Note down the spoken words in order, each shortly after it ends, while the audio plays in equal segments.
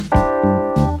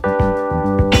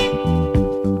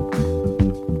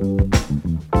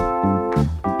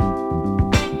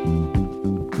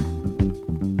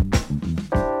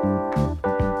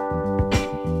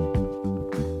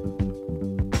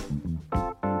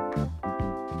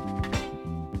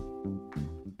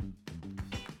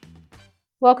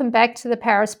Welcome back to the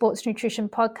Para Sports Nutrition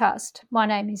Podcast. My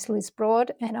name is Liz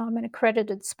Broad and I'm an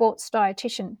accredited sports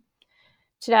dietitian.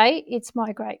 Today, it's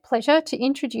my great pleasure to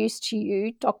introduce to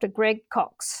you Dr. Greg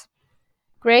Cox.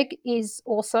 Greg is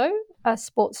also a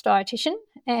sports dietitian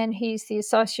and he's the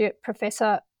Associate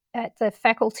Professor at the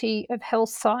Faculty of Health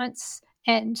Science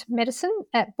and Medicine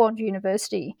at Bond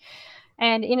University.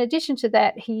 And in addition to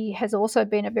that, he has also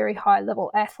been a very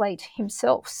high-level athlete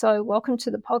himself. So welcome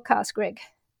to the podcast, Greg.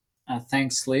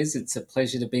 Thanks, Liz. It's a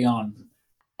pleasure to be on.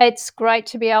 It's great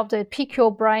to be able to pick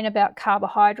your brain about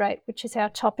carbohydrate, which is our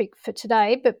topic for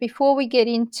today. But before we get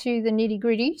into the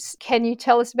nitty-gritties, can you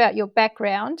tell us about your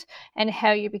background and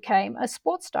how you became a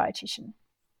sports dietitian?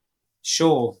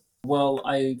 Sure. Well,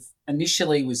 I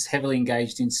initially was heavily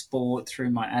engaged in sport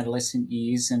through my adolescent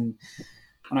years, and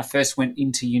when I first went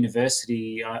into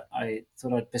university, I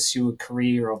thought I'd pursue a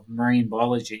career of marine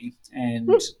biology. And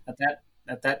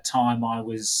at that time, I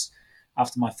was,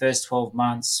 after my first 12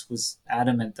 months, was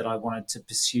adamant that I wanted to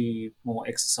pursue more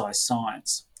exercise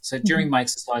science. So during my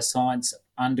exercise science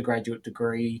undergraduate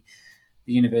degree,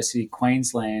 the University of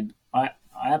Queensland, I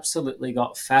absolutely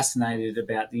got fascinated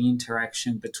about the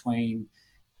interaction between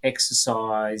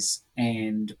exercise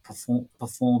and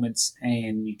performance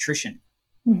and nutrition.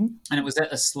 And it was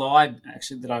a slide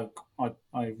actually that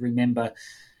I remember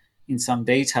in some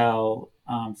detail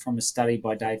from a study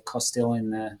by Dave Costell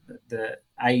in the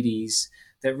 80s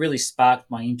that really sparked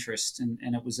my interest.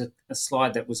 And it was a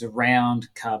slide that was around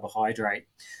carbohydrate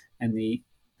and the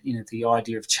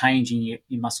idea of changing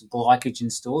your muscle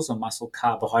glycogen stores or muscle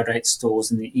carbohydrate stores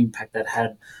and the impact that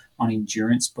had on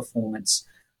endurance performance.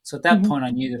 So at that point, I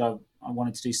knew that I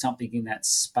wanted to do something in that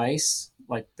space,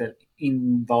 like that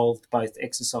involved both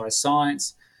exercise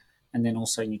science and then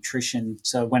also nutrition.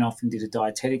 So I went off and did a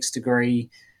dietetics degree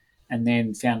and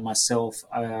then found myself,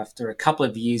 after a couple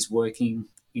of years working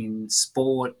in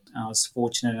sport, I was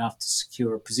fortunate enough to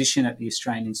secure a position at the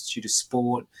Australian Institute of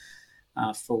Sport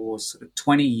for sort of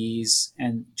 20 years.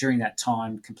 And during that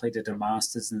time, completed a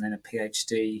master's and then a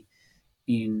PhD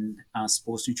in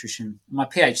sports nutrition. My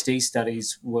PhD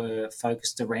studies were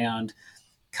focused around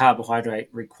carbohydrate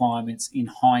requirements in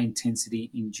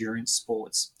high-intensity endurance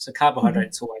sports. So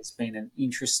carbohydrate's always been an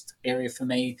interest area for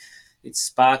me. It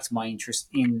sparked my interest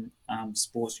in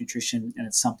sports nutrition, and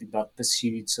it's something that I've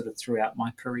pursued sort of throughout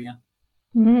my career.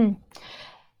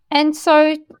 And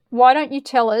so why don't you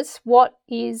tell us, what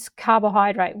is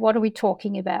carbohydrate? What are we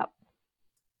talking about?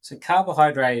 So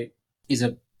carbohydrate is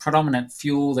a predominant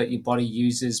fuel that your body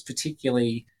uses,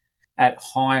 particularly at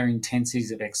higher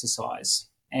intensities of exercise.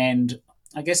 And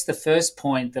I guess the first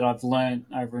point that I've learned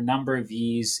over a number of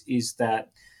years is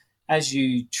that as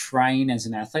you train as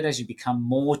an athlete, as you become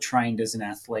more trained as an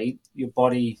athlete, your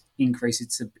body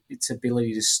increases its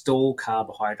ability to store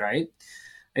carbohydrate.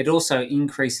 It also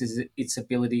increases its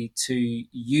ability to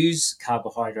use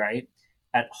carbohydrate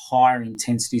at higher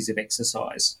intensities of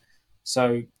exercise.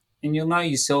 So, and you'll know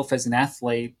yourself as an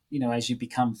athlete, as you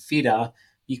become fitter,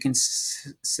 you can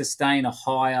sustain a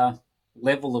higher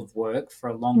level of work for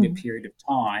a longer period of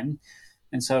time.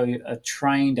 And so a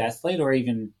trained athlete, or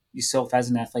even yourself as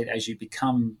an athlete, as you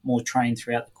become more trained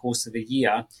throughout the course of a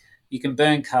year, you can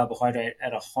burn carbohydrate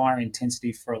at a higher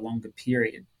intensity for a longer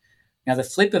period. Now, the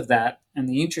flip of that, and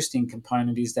the interesting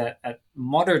component, is that at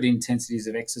moderate intensities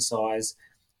of exercise,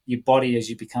 your body, as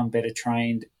you become better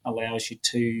trained, allows you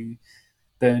to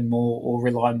burn more or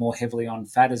rely more heavily on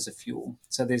fat as a fuel.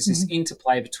 So there's this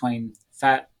interplay between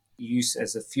fat use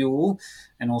as a fuel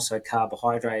and also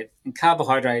carbohydrate. And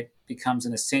carbohydrate becomes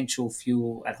an essential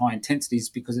fuel at high intensities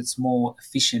because it's more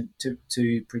efficient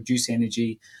to produce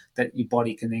energy that your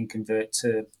body can then convert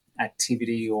to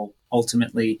activity or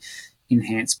ultimately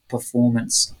enhance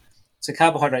performance. So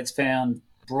carbohydrate's found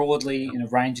broadly in a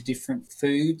range of different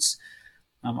foods.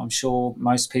 I'm sure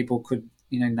most people could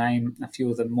name a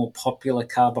few of the more popular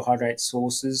carbohydrate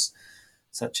sources,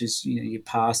 such as your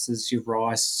pastas, your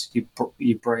rice,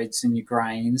 your breads and your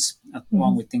grains,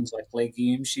 along with things like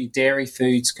legumes. Your dairy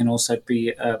foods can also be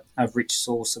a rich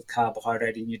source of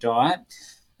carbohydrate in your diet.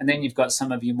 And then you've got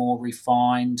some of your more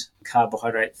refined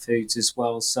carbohydrate foods as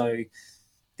well. So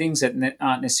things that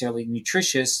aren't necessarily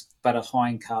nutritious but are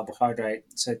high in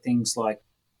carbohydrate. So things like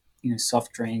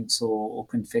soft drinks or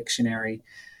confectionery.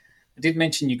 I did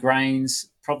mention your grains.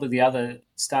 Probably the other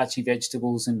starchy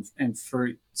vegetables and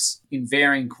fruits in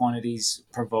varying quantities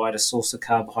provide a source of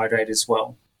carbohydrate as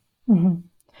well.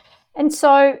 And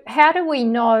so how do we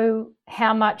know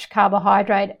how much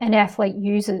carbohydrate an athlete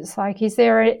uses? Like, is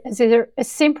there a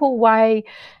simple way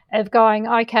of going,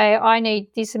 okay, I need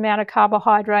this amount of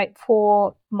carbohydrate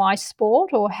for my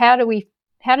sport, or how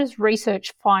does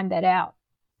research find that out?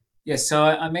 Yeah, so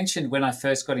I mentioned when I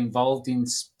first got involved in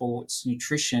sports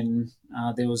nutrition,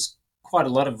 there was quite a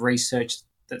lot of research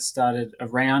that started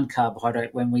around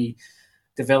carbohydrate when we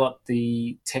developed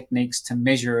the techniques to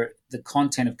measure the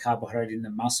content of carbohydrate in the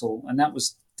muscle. And that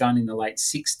was done in the late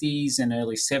 60s and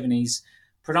early 70s,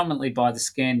 predominantly by the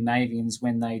Scandinavians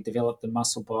when they developed the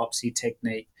muscle biopsy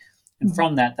technique. And Mhm.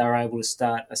 from that, they were able to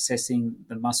start assessing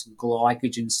the muscle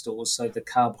glycogen stores, so the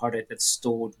carbohydrate that's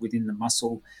stored within the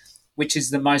muscle, which is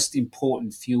the most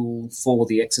important fuel for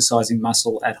the exercising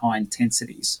muscle at high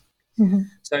intensities. Mhm.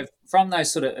 So, from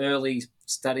those sort of early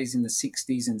studies in the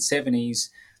 60s and 70s,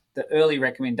 the early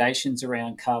recommendations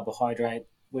around carbohydrate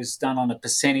was done on a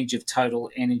percentage of total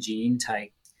energy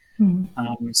intake.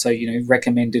 Mhm.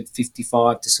 Recommended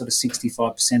 55 to sort of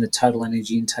 65% of total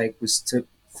energy intake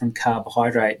from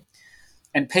carbohydrate.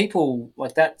 And people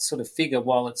like that sort of figure,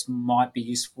 while it might be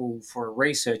useful for a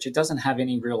research, it doesn't have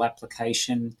any real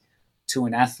application to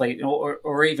an athlete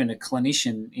or even a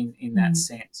clinician in that Mhm.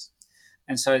 sense.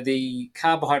 And so the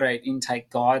carbohydrate intake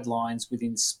guidelines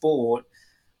within sport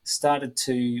started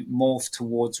to morph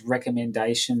towards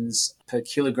recommendations per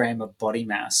kilogram of body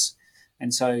mass.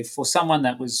 And so for someone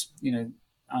that was,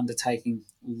 undertaking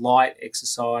light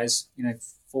exercise,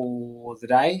 for the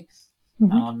day,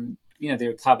 Mhm.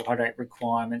 their carbohydrate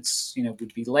requirements,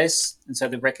 would be less. And so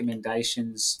the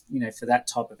recommendations, for that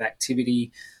type of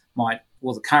activity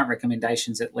the current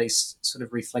recommendations at least sort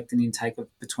of reflect an intake of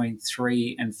between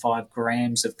 3 and 5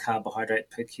 grams of carbohydrate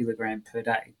per kilogram per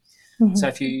day. So Mhm.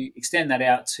 if you extend that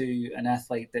out to an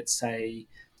athlete that's, say,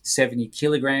 70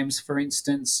 kilograms, for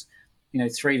instance,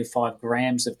 3 to 5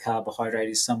 grams of carbohydrate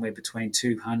is somewhere between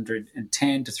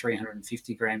 210 to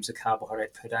 350 grams of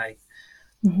carbohydrate per day.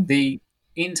 Mhm. The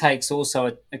intakes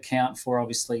also account for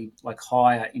obviously like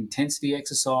higher intensity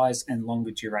exercise and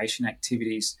longer duration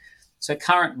activities. So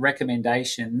current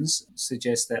recommendations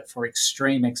suggest that for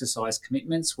extreme exercise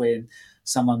commitments, where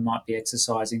someone might be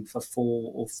exercising for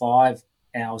 4 or 5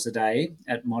 hours a day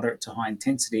at moderate to high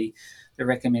intensity, the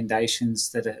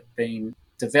recommendations that have been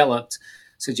developed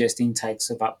suggest intakes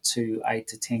of up to 8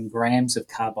 to 10 grams of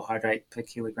carbohydrate per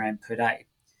kilogram per day.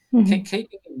 Mhm.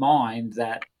 Keeping in mind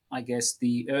that I guess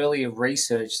the earlier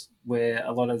research where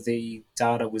a lot of the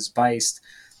data was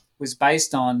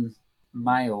based on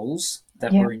males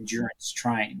that Yeah. were endurance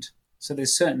trained. So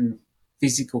there's certain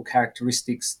physical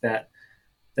characteristics that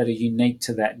are unique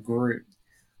to that group.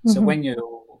 So Mhm. when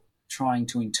you're trying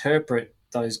to interpret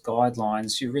those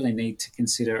guidelines, you really need to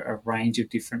consider a range of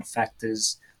different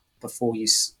factors before you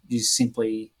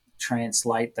simply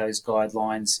translate those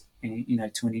guidelines,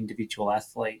 to an individual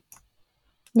athlete.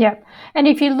 Yeah. And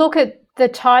if you look at the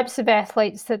types of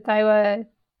athletes that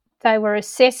they were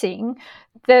assessing,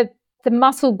 the the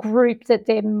muscle group that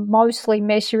they're mostly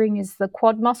measuring is the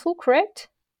quad muscle, correct?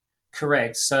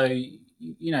 Correct. So,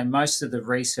 most of the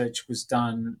research was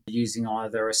done using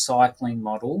either a cycling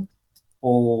model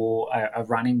or a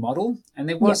running model. And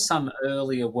there Yeah. was some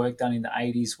earlier work done in the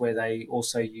 80s where they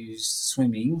also used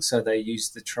swimming. So they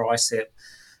used the tricep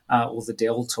or the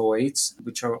deltoids,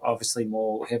 which are obviously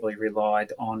more heavily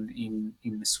relied on in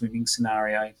the swimming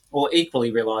scenario, or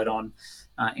equally relied on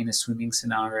in a swimming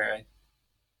scenario.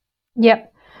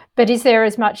 Yep. But is there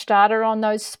as much data on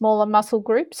those smaller muscle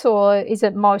groups, or is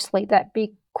it mostly that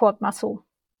big quad muscle?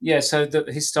 Yeah, so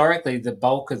historically, the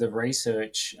bulk of the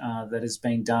research that has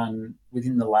been done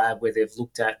within the lab where they've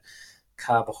looked at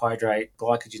carbohydrate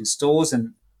glycogen stores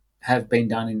and have been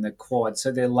done in the quad.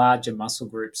 So they're larger muscle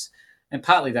groups. And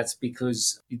partly that's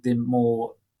because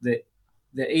they're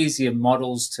easier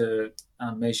models to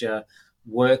measure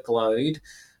workload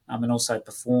and also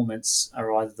performance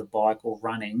are either the bike or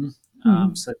running.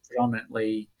 Mhm. So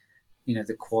predominantly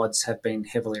the quads have been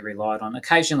heavily relied on.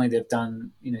 Occasionally, they've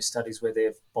done studies where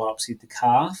they've biopsied the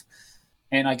calf,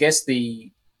 and I guess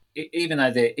even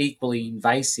though they're equally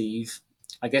invasive,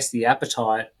 I guess the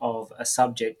appetite of a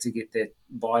subject to get their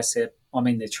tricep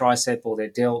or their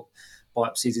delt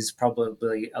biopsies is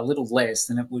probably a little less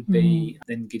than it would Mhm. be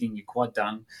than getting your quad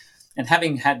done. And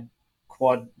having had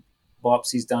quad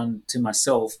biopsies done to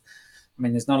myself, I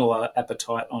mean, there's not a lot of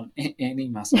appetite on any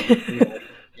muscle really.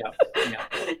 Yeah,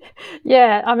 yeah.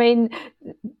 Yeah, I mean,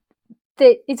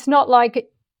 it's not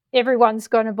like everyone's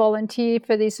gonna volunteer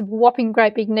for this whopping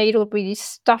great big needle be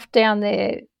stuffed down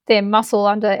their muscle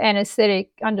under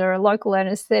anaesthetic, under a local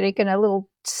anaesthetic, and a little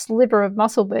sliver of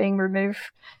muscle being removed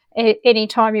any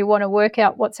time you wanna work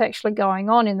out what's actually going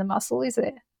on in the muscle, is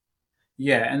there?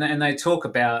 Yeah, and they talk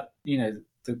about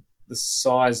the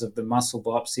size of the muscle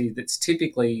biopsy that's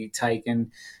typically taken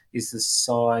is the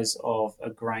size of a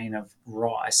grain of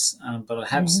rice, but I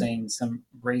have seen some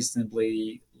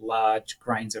reasonably large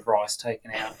grains of rice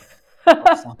taken out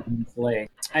of someone's leg.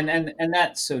 And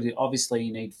that sort of, obviously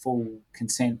you need full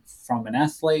consent from an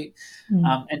athlete,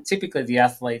 and typically the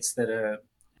athletes that are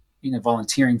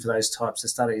volunteering for those types of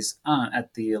studies aren't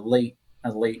at the elite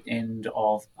end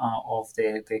of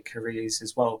their careers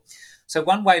as well. So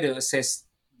one way to assess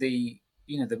the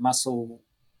the muscle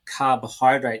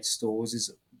carbohydrate stores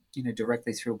is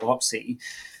directly through a biopsy.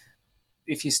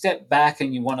 If you step back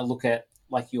and you want to look at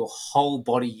like your whole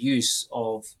body use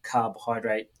of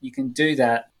carbohydrate, you can do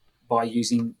that by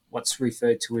using what's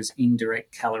referred to as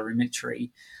indirect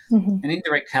calorimetry. And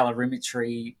indirect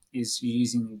calorimetry is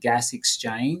using gas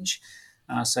exchange.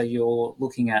 So you're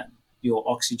looking at your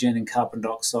oxygen and carbon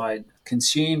dioxide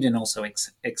consumed and also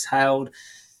exhaled.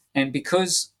 And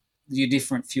because your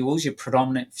different fuels, your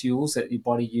predominant fuels that your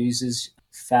body uses,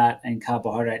 fat and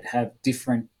carbohydrate, have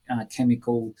different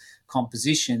chemical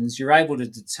compositions, you're able to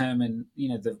determine,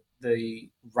 the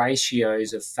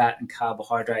ratios of fat and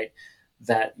carbohydrate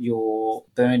that you're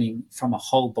burning from a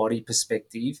whole body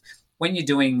perspective when you're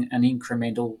doing an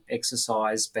incremental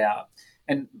exercise bout.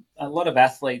 And a lot of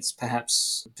athletes,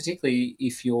 perhaps, particularly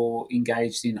if you're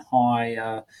engaged in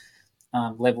high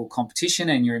level competition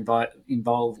and you're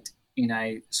involved in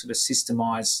a sort of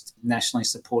systemized, nationally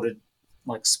supported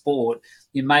like sport,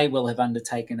 you may well have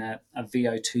undertaken a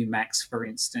VO2 max, for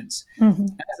instance.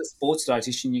 And as a sports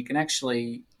dietitian, you can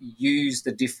actually use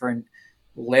the different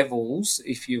levels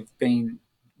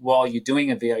while you're doing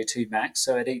a VO2 max.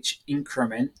 So at each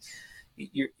increment,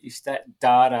 if that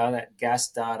data, that gas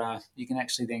data, you can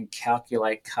actually then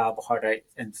calculate carbohydrate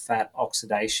and fat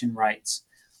oxidation rates.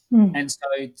 And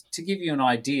so to give you an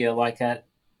idea, like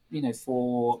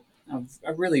for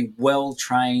a really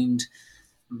well-trained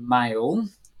male,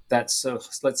 that's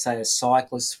let's say a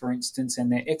cyclist, for instance, and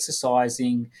they're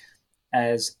exercising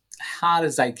as hard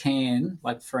as they can,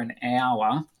 like for an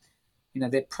hour,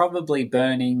 they're probably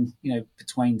burning,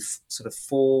 between sort of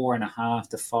 4.5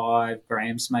 to 5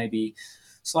 grams, maybe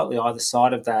slightly either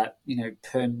side of that,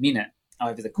 per minute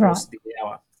over the course of the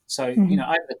hour. So,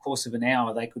 over the course of an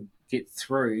hour, they could get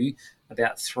through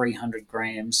about 300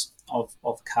 grams of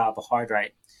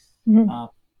carbohydrate,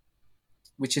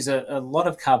 which is a lot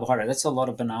of carbohydrate. That's a lot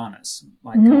of bananas.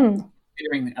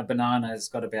 Considering a banana has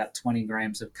got about 20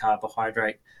 grams of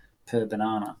carbohydrate per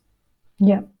banana.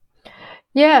 Yeah.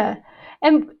 Yeah.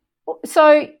 And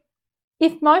so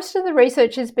if most of the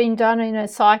research has been done in a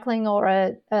cycling or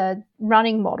a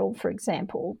running model, for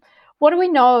example, what do we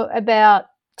know about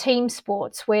team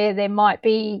sports where there might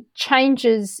be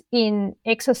changes in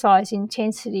exercise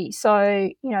intensity? So,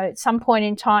 at some point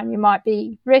in time you might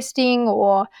be resting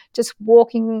or just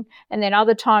walking, and then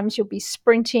other times you'll be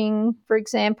sprinting, for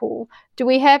example. Do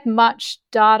we have much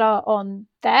data on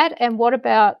that? And what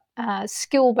about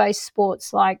skill-based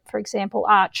sports like, for example,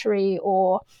 archery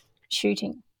or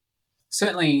shooting?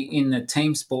 Certainly in the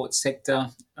team sports sector,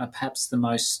 perhaps the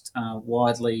most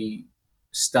widely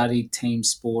studied team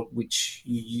sport, which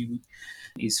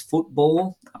is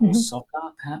football or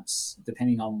soccer, perhaps,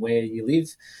 depending on where you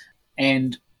live.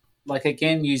 And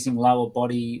again, using lower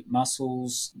body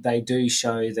muscles, they do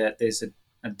show that there's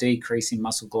a decrease in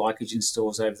muscle glycogen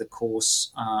stores over the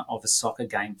course of a soccer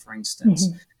game, for instance.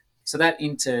 So that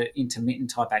intermittent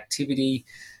type activity,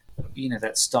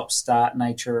 that stop-start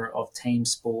nature of team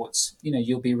sports,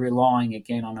 you'll be relying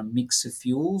again on a mix of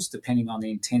fuels depending on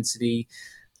the intensity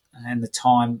and the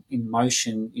time in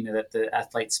motion, that the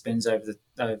athlete spends over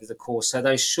the course. So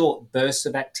those short bursts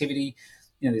of activity,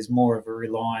 there's more of a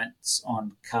reliance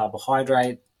on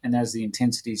carbohydrate, and as the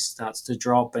intensity starts to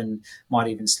drop and might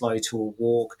even slow to a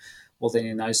walk, well, then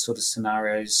in those sort of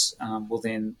scenarios,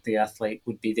 then the athlete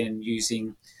would be then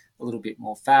using a little bit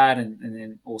more fat, and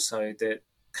then also the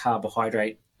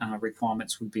carbohydrate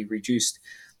requirements would be reduced.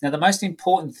 Now, the most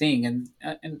important thing, and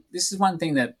this is one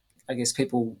thing that I guess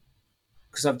people,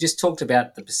 because I've just talked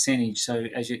about the percentage, so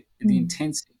as the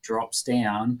intensity drops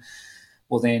down,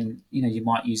 well then, you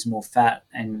might use more fat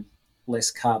and less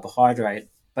carbohydrate,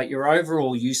 but your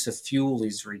overall use of fuel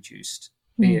is reduced,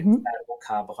 be it fat or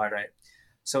carbohydrate.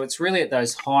 So it's really at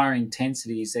those higher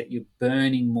intensities that you're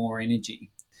burning more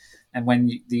energy. And when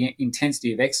the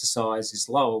intensity of exercise is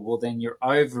lower, well, then your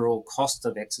overall cost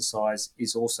of exercise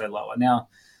is also lower. Now,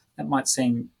 that might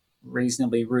seem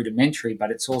reasonably rudimentary,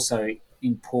 but it's also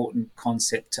important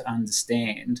concept to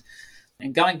understand.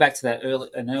 And going back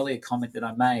to an earlier comment that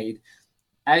I made,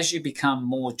 as you become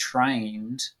more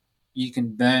trained, you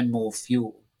can burn more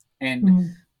fuel.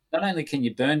 And not only can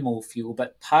you burn more fuel,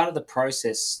 but part of the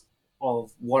process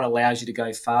of what allows you to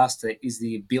go faster is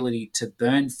the ability to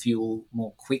burn fuel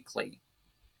more quickly.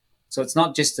 So it's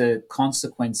not just a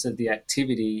consequence of the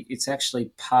activity, it's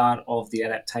actually part of the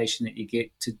adaptation that you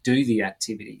get to do the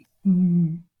activity.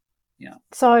 Yeah.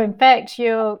 So in fact,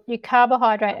 your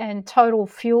carbohydrate and total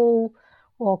fuel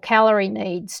or calorie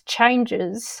needs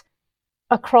changes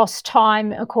across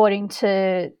time according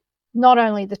to not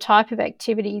only the type of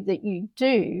activity that you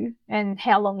do and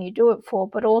how long you do it for,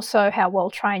 but also how well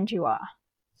trained you are.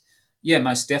 Yeah,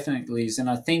 most definitely is. And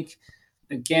I think,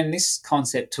 again, this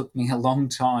concept took me a long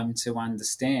time to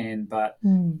understand, but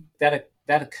that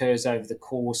occurs over the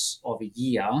course of a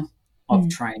year of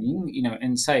training,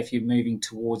 and say if you're moving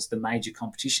towards the major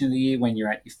competition of the year when you're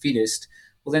at your fittest,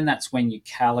 well, then that's when your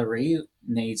calorie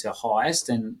needs are highest.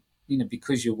 And,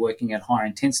 because you're working at higher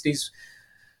intensities,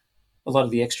 a lot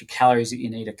of the extra calories that you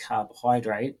need are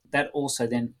carbohydrate. That also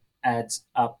then adds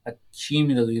up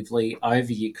accumulatively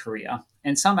over your career.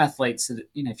 And some athletes that,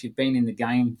 if you've been in the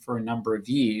game for a number of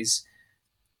years,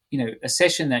 a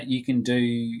session that you can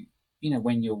do,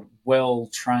 when you're well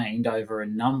trained over a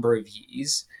number of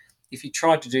years, if you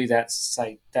tried to do that,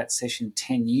 say, that session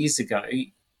 10 years ago,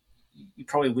 you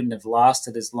probably wouldn't have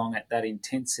lasted as long at that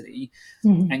intensity.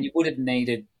 And you would have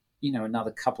needed, another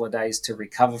couple of days to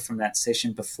recover from that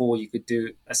session before you could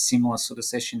do a similar sort of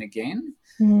session again.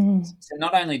 So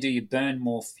not only do you burn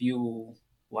more fuel,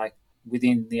 like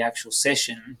within the actual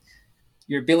session,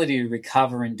 your ability to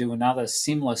recover and do another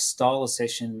similar style of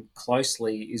session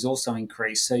closely is also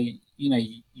increased. So,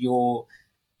 your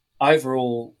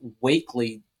overall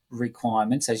weekly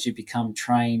requirements as you become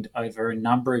trained over a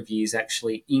number of years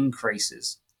actually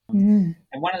increases. And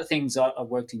one of the things, I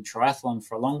worked in triathlon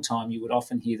for a long time, you would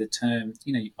often hear the term,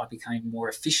 I became more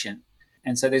efficient.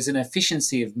 And so there's an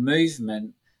efficiency of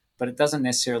movement, but it doesn't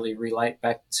necessarily relate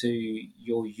back to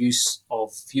your use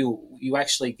of fuel. You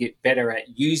actually get better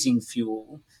at using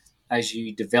fuel as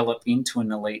you develop into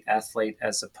an elite athlete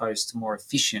as opposed to more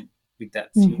efficient with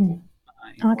that fuel.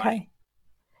 Okay.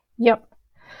 Yep.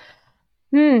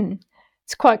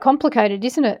 It's quite complicated,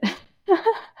 isn't it?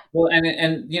 Well,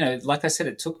 and like I said,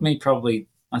 it took me probably,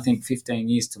 I think, 15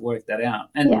 years to work that out.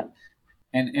 And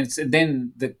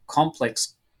then the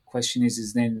complex question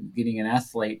is then getting an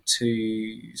athlete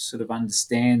to sort of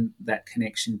understand that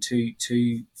connection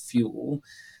to fuel,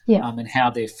 and how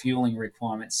their fueling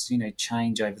requirements,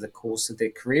 change over the course of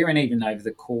their career and even over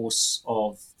the course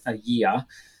of a year.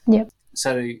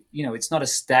 So, it's not a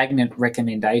stagnant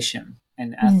recommendation,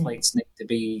 and athletes need to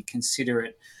be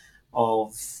considerate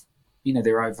of,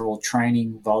 their overall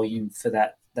training volume for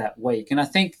that week. And I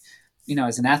think,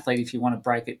 as an athlete, if you want to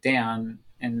break it down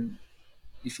and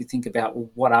if you think about,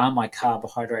 well, what are my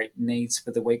carbohydrate needs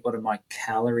for the week? What are my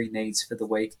calorie needs for the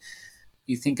week?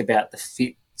 You think about the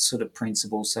FIT sort of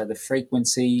principle. So the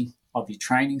frequency of your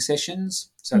training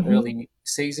sessions. So early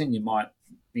season, you might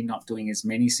be not doing as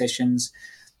many sessions.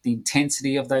 The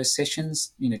intensity of those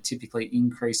sessions, typically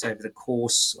increase over the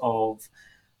course of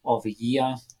a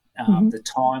year. The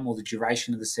time or the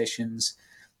duration of the sessions,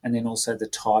 and then also the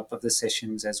type of the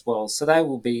sessions as well. So they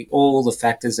will be all the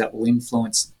factors that will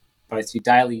influence both your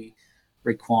daily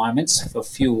requirements for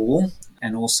fuel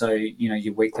and also,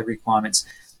 your weekly requirements.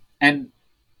 And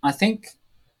I think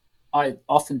I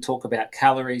often talk about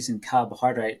calories and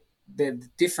carbohydrate. They're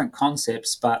different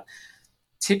concepts, but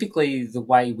typically the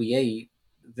way we eat,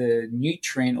 the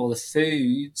nutrient or the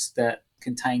foods that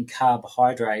contain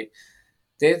carbohydrate,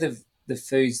 they're the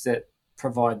foods that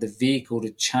provide the vehicle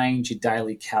to change your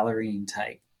daily calorie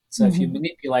intake. So if you're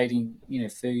manipulating,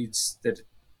 foods that,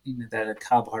 that are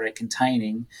carbohydrate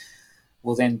containing,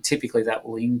 well, then typically that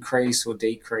will increase or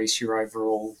decrease your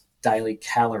overall daily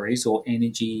calories or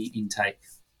energy intake.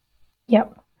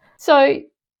 Yep. So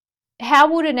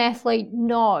how would an athlete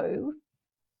know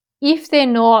if they're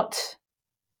not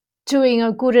doing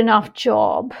a good enough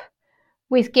job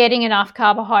with getting enough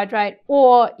carbohydrate,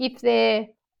 or if they're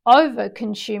over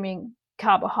consuming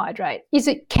carbohydrate?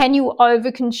 Can you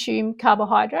over consume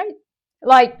carbohydrate?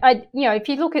 Like, if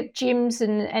you look at gyms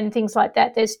and things like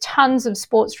that, there's tons of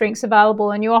sports drinks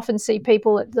available, and you often see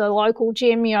people at the local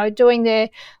gym, doing their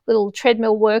little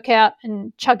treadmill workout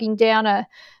and chugging down a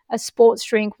sports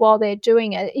drink while they're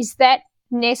doing it. Is that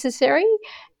necessary?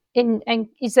 And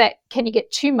can you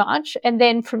get too much? And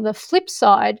then from the flip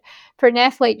side, for an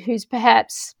athlete who's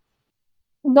perhaps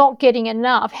not getting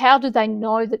enough, how do they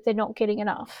know that they're not getting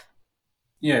enough?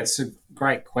 Yeah, it's a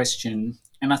great question.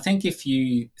 And I think if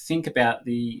you think about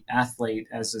the athlete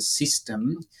as a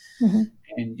system,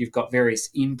 and you've got various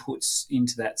inputs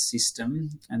into that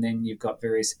system, and then you've got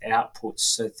various outputs,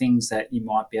 so things that you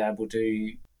might be able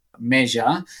to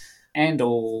measure and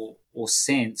or or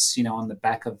sense, on the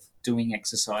back of doing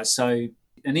exercise. So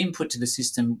an input to the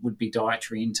system would be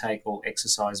dietary intake or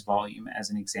exercise volume, as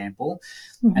an example.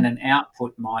 Mm-hmm. And an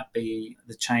output might be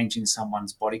the change in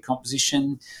someone's body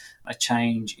composition, a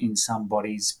change in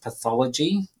somebody's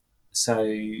pathology,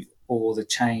 or the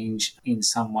change in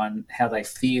someone, how they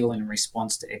feel in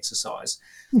response to exercise.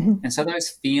 Mm-hmm. And so those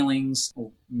feelings,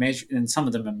 and some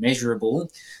of them are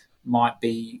measurable, might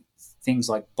be things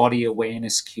like body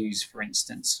awareness cues, for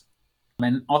instance.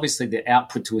 And obviously the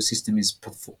output to a system is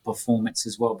performance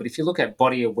as well. But if you look at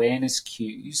body awareness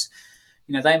cues,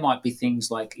 they might be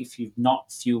things like if you've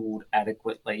not fueled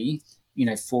adequately,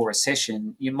 for a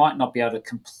session, you might not be able to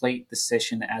complete the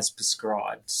session as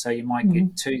prescribed. So you might mm-hmm.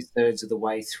 get 2/3 of the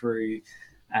way through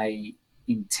a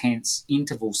intense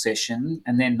interval session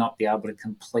and then not be able to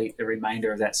complete the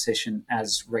remainder of that session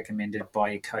as recommended by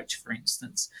your coach, for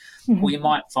instance. Mm-hmm. Or you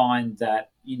might find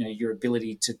that, your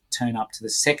ability to turn up to the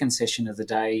second session of the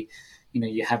day,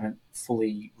 you haven't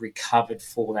fully recovered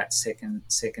for that second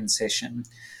session.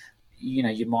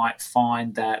 You might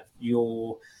find that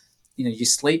your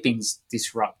sleeping's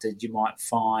disrupted. You might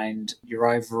find your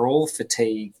overall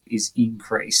fatigue is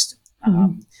increased.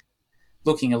 Mm-hmm.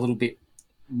 Looking a little bit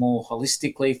more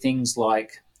holistically, things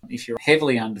like if you're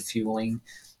heavily underfueling,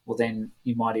 well, then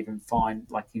you might even find,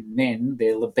 like in men,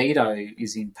 their libido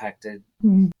is impacted.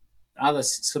 Mm-hmm. Other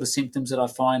sort of symptoms that I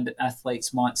find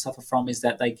athletes might suffer from is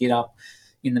that they get up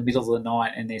in the middle of the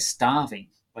night and they're starving,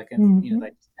 mm-hmm. They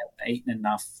haven't eaten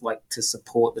enough, to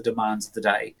support the demands of the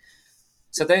day.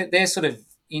 So they're sort of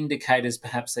indicators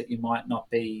perhaps that you might not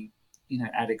be,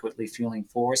 adequately fueling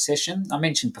for a session. I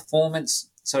mentioned performance.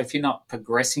 So if you're not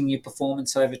progressing your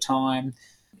performance over time,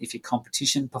 if your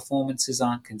competition performances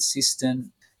aren't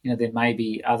consistent, there may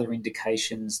be other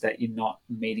indications that you're not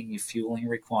meeting your fueling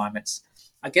requirements.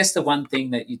 I guess the one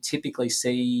thing that you typically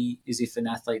see is if an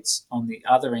athlete's on the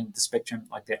other end of the spectrum,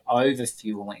 like they're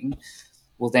over-fueling,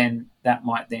 well, then that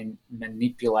might then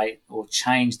manipulate or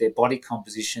change their body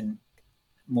composition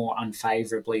more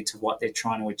unfavourably to what they're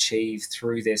trying to achieve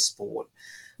through their sport.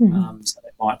 Mm-hmm. So they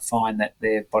might find that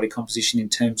their body composition in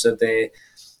terms of their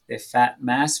fat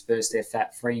mass versus their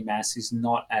fat-free mass is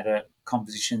not at a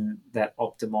composition that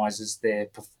optimises their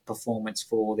performance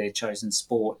for their chosen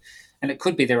sport. And it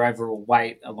could be their overall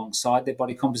weight alongside their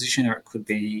body composition, or it could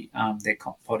be their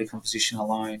body composition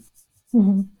alone.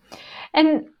 Mm-hmm.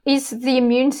 And is the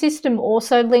immune system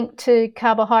also linked to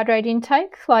carbohydrate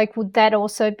intake? Would that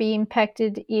also be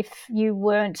impacted if you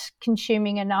weren't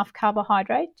consuming enough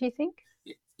carbohydrate, do you think?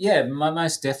 Yeah,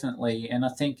 most definitely. And I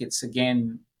think it's,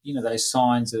 again, those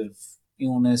signs of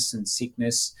illness and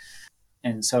sickness.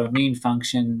 And so immune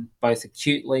function, both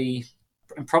acutely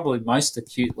and probably most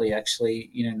acutely, actually,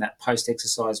 in that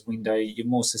post-exercise window, you're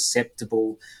more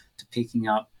susceptible to picking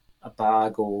up a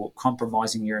bug or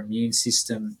compromising your immune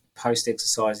system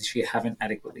post-exercise if you haven't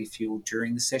adequately fueled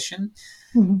during the session.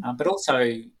 Mm-hmm. But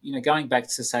also, going back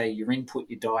to, say, your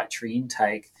dietary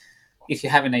intake, if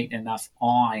you haven't eaten enough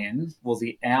iron, well,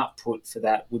 the output for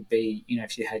that would be,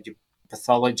 if you had your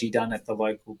pathology done at the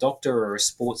local doctor or a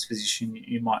sports physician,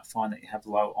 you might find that you have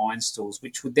low iron stores,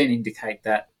 which would then indicate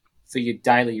that for your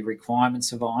daily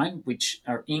requirements of iron, which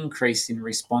are increased in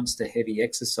response to heavy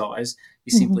exercise,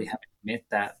 you simply haven't met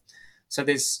that. So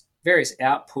there's various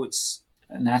outputs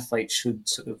an athlete should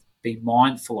sort of be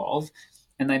mindful of,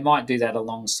 and they might do that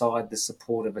alongside the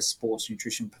support of a sports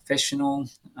nutrition professional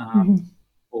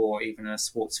or even a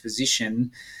sports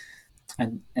physician.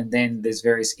 And then there's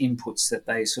various inputs that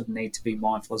they sort of need to be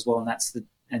mindful as well.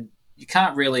 And you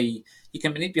can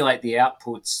manipulate the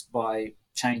outputs by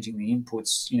changing the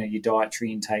inputs, your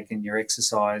dietary intake and your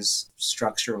exercise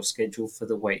structure or schedule for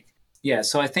the week. Yeah,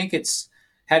 so I think it's,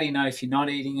 how do you know if you're not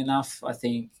eating enough? I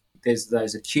think there's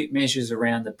those acute measures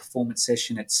around the performance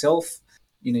session itself.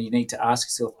 You need to ask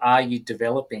yourself, are you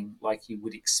developing like you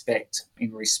would expect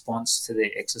in response to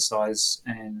the exercise?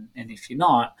 And if you're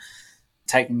not,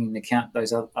 taking into account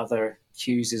those other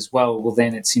cues as well,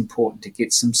 then it's important to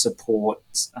get some support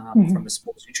from a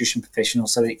sports nutrition professional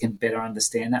so that you can better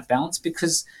understand that balance.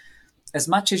 Because as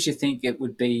much as you think it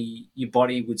would be, your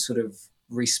body would sort of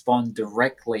respond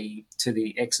directly to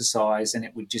the exercise and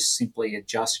it would just simply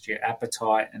adjust your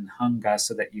appetite and hunger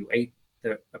so that you eat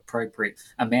the appropriate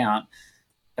amount,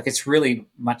 it's really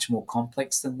much more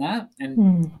complex than that.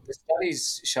 And the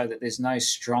studies show that there's no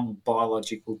strong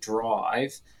biological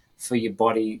drive for your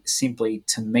body simply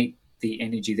to meet the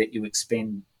energy that you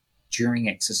expend during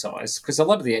exercise, because a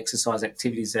lot of the exercise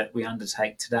activities that we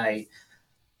undertake today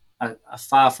are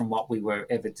far from what we were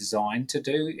ever designed to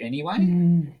do anyway.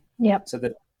 Yep.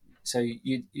 So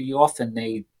you often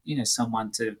need,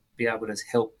 someone to be able to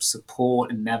help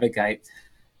support and navigate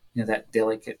that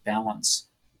delicate balance.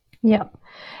 Yeah.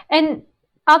 And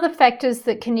other factors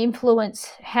that can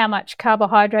influence how much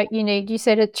carbohydrate you need, you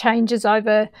said it changes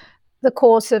over the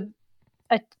course of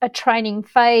a training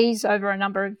phase over a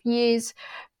number of years,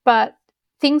 but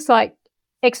things like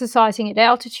exercising at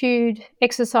altitude,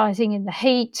 exercising in the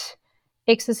heat,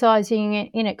 exercising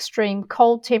in extreme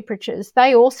cold temperatures,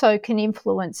 they also can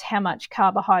influence how much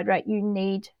carbohydrate you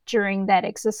need during that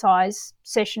exercise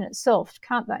session itself,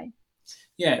 can't they?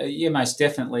 Yeah, most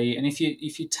definitely. And if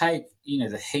you take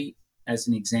the heat as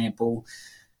an example,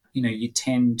 you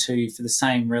tend to, for the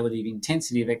same relative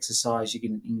intensity of exercise, you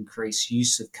can increase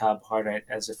use of carbohydrate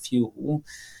as a fuel.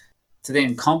 To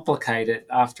then complicate it,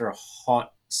 after a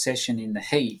hot session in the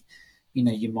heat,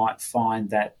 you might find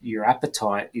that your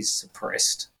appetite is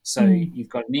suppressed. So you've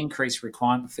got an increased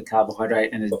requirement for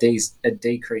carbohydrate and a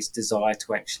decreased desire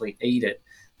to actually eat it,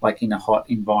 like in a hot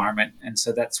environment. And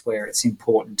so that's where it's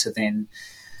important to then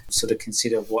sort of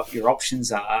consider what your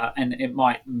options are, and it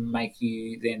might make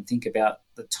you then think about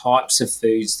the types of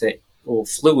foods or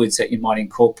fluids that you might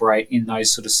incorporate in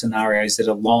those sort of scenarios that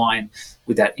align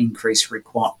with that increased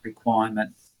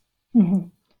requirement. Mm-hmm.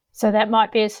 So that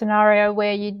might be a scenario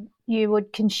where you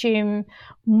would consume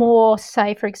more,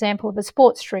 say, for example, of a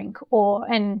sports drink,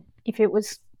 and if it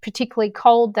was particularly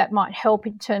cold, that might help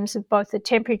in terms of both the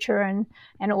temperature and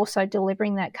also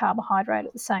delivering that carbohydrate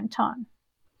at the same time.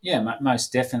 Yeah,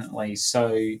 most definitely.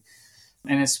 So,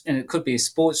 and it could be a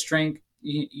sports drink.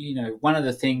 One of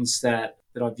the things that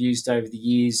I've used over the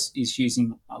years is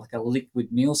using like a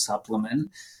liquid meal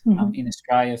supplement. In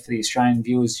Australia, for the Australian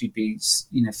viewers, you'd be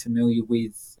familiar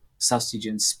with Sausage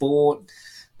and Sport,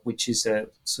 which is a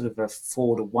sort of a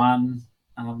 4-to-1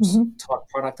 type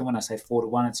product. And when I say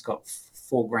 4-to-1, it's got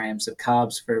 4 grams of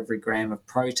carbs for every gram of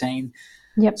protein.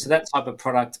 Yep. So that type of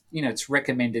product, it's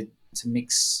recommended to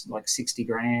mix like 60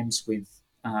 grams with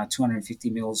 250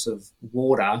 mils of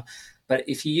water. But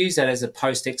if you use that as a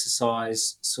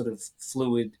post-exercise sort of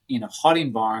fluid in a hot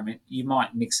environment, you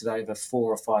might mix it over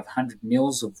 400 or 500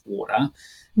 mils of water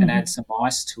and add some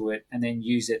ice to it, and then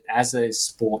use it as a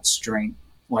sports drink,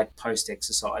 like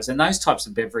post-exercise. And those types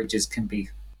of beverages can be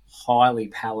highly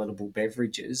palatable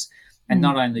beverages. And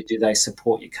not only do they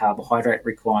support your carbohydrate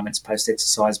requirements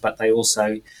post-exercise, but they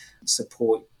also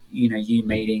support you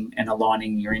meeting and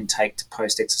aligning your intake to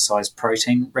post-exercise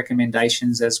protein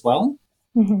recommendations as well.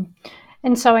 Mm-hmm.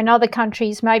 And so in other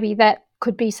countries, maybe that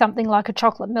could be something like a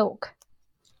chocolate milk.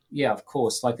 Yeah, of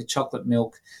course. Like a chocolate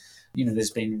milk,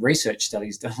 there's been research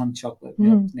studies done on chocolate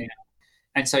milk now.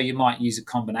 And so you might use a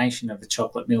combination of the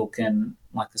chocolate milk and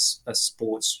like a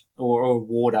sports or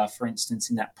water, for instance,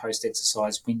 in that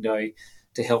post-exercise window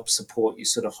to help support your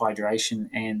sort of hydration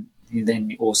and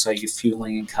then also your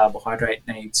fueling and carbohydrate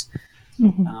needs.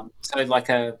 So like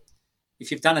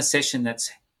if you've done a session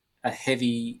that's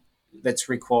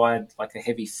required like a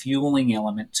heavy fueling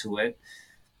element to it,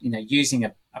 using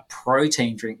a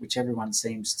protein drink, which everyone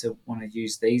seems to want to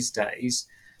use these days,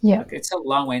 like it's a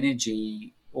low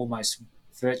energy, almost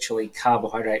virtually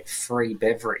carbohydrate free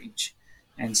beverage.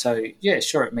 And so, yeah,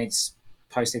 sure, it meets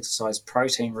post-exercise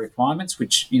protein requirements,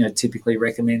 which, typically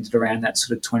recommended around that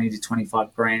sort of 20 to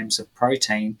 25 grams of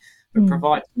protein, but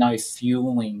provides no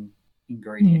fueling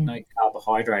ingredient, no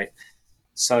carbohydrate.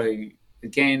 So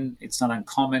again, it's not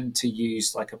uncommon to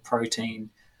use like a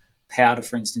protein powder,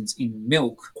 for instance, in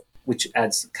milk, which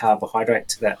adds the carbohydrate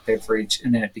to that beverage,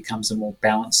 and then it becomes a more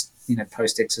balanced,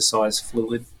 post-exercise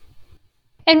fluid.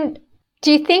 And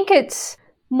do you think it's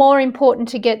more important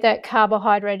to get that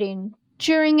carbohydrate in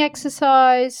during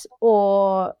exercise,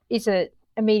 or is it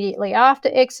immediately after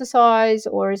exercise,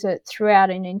 or is it throughout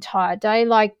an entire day?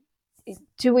 Like,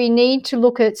 do we need to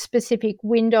look at specific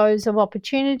windows of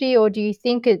opportunity, or do you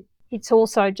think it's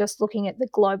also just looking at the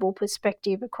global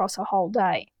perspective across a whole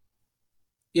day?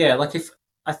 Yeah, like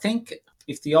I think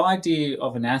if the idea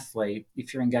of an athlete,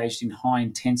 if you're engaged in high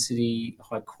intensity,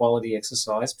 high quality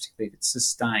exercise, particularly if it's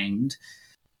sustained,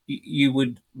 you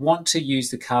would want to use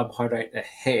the carbohydrate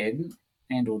ahead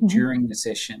and or during the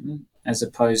session, as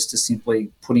opposed to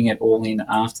simply putting it all in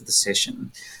after the session.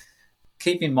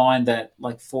 Keep in mind that,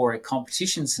 like, for a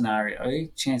competition scenario,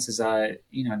 chances are,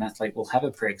 an athlete will have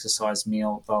a pre-exercise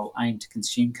meal. They'll aim to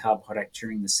consume carbohydrate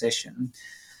during the session.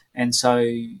 And so,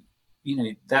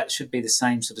 that should be the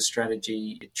same sort of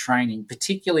strategy at training,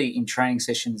 particularly in training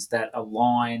sessions that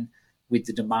align with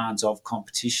the demands of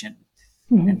competition.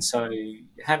 And so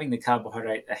having the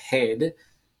carbohydrate ahead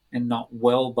and not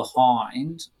well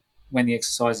behind when the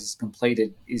exercise is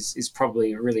completed is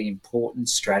probably a really important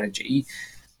strategy,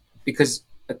 because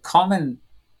a common,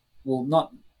 well,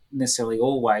 not necessarily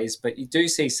always, but you do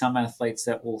see some athletes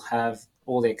that will have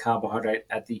all their carbohydrate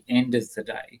at the end of the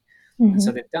day. And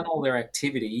so they've done all their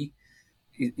activity.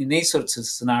 In these sorts of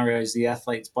scenarios, the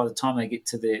athletes, by the time they get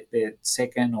to their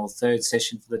second or third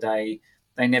session for the day,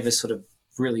 they never sort of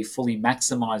really fully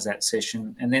maximize that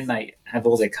session, and then they have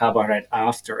all their carbohydrate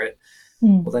after it.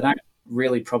 Well, they don't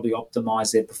really probably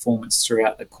optimize their performance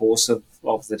throughout the course of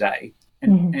the day.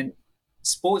 And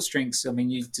sports drinks, I mean,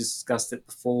 you discussed it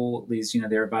before, Liz,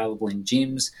 they're available in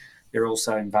gyms. They're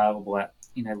also available at,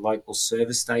 local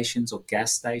service stations or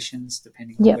gas stations,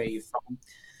 depending on where you're from.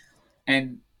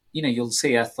 And, you'll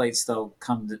see athletes, they'll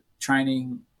come to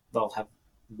training, they'll have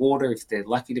water if they're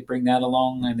lucky to bring that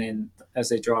along, and then as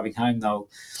they're driving home, they'll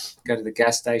go to the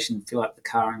gas station, fill up the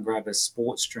car and grab a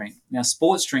sports drink. Now,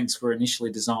 sports drinks were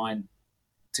initially designed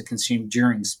to consume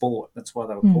during sport. That's why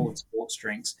they were called sports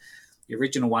drinks. The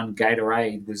original one,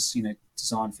 Gatorade, was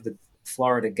designed for the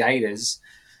Florida Gators,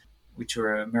 which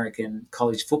were an American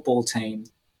college football team,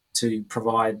 to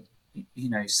provide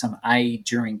some aid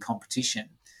during competition.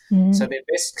 So they're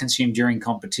best consumed during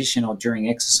competition or during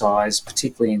exercise,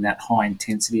 particularly in that high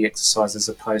intensity exercise, as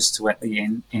opposed to at the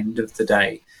end of the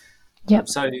day.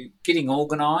 So getting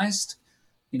organised,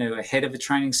 ahead of a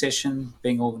training session,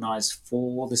 being organised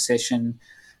for the session,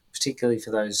 particularly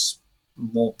for those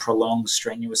more prolonged,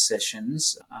 strenuous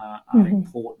sessions, are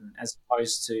important, as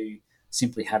opposed to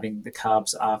simply having the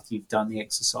carbs after you've done the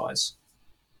exercise.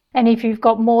 And if you've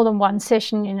got more than one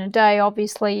session in a day,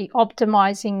 obviously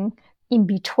optimising in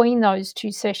between those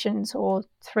 2 sessions or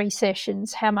 3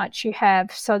 sessions, how much you have,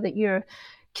 so that you're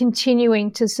continuing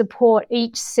to support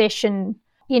each session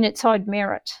in its own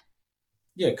merit.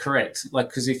 Yeah, correct.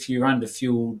 Because if you're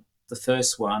under-fueled the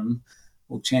first one,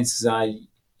 well, chances are,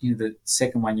 the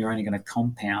second one, you're only going to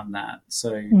compound that.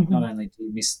 So not only do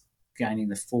you miss gaining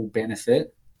the full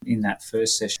benefit in that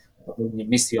first session, but then you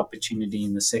miss the opportunity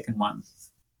in the second one.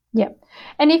 Yep.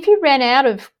 And if you ran out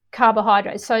of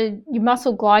carbohydrates, so your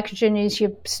muscle glycogen is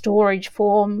your storage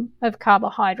form of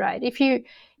carbohydrate. If you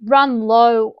run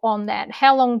low on that,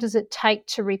 how long does it take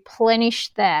to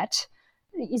replenish that?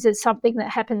 Is it something that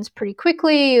happens pretty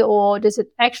quickly, or does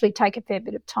it actually take a fair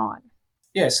bit of time?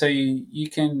 Yeah, so you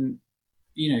can,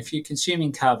 if you're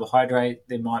consuming carbohydrate,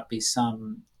 there might be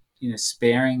some,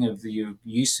 sparing of the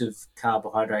use of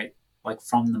carbohydrate, like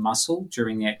from the muscle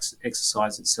during the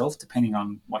exercise itself, depending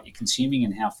on what you're consuming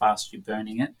and how fast you're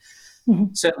burning it.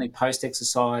 Certainly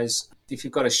post-exercise, if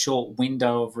you've got a short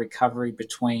window of recovery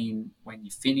between when you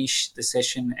finish the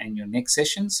session and your next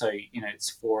session, so,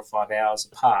 it's 4 or 5 hours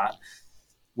apart,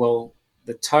 well,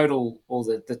 the total or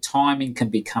the timing can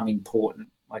become important.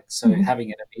 Having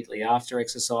it immediately after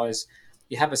exercise,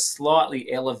 you have a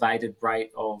slightly elevated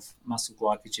rate of muscle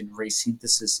glycogen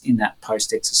resynthesis in that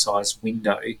post-exercise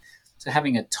window. So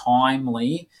having a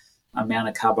timely amount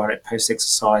of carbohydrate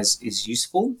post-exercise is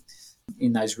useful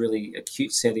in those really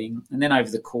acute settings. And then over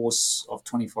the course of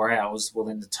 24 hours, well,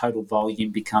 then the total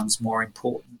volume becomes more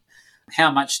important.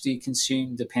 How much do you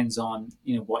consume depends on,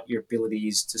 what your ability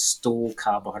is to store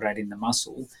carbohydrate in the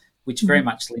muscle, which very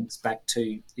much links back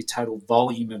to your total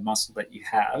volume of muscle that you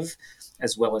have,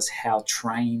 as well as how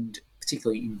trained,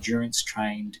 particularly endurance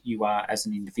trained, you are as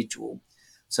an individual.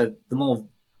 So the more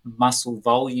muscle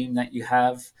volume that you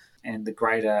have and the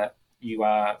greater you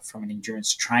are from an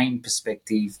endurance trained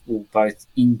perspective will both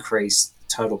increase the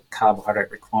total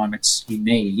carbohydrate requirements you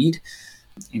need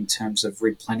in terms of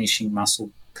replenishing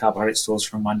muscle carbohydrate stores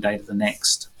from one day to the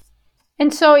next.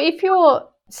 And so if you're,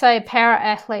 say, a para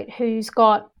athlete who's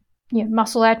got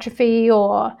muscle atrophy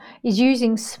or is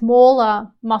using smaller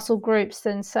muscle groups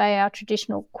than, say, our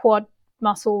traditional quad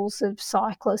muscles of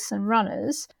cyclists and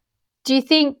runners, do you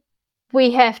think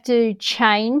we have to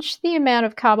change the amount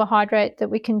of carbohydrate that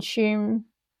we consume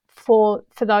for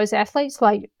those athletes?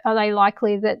 Like, are they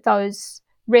likely that those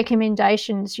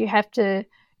recommendations, you have to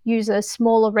use a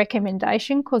smaller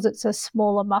recommendation because it's a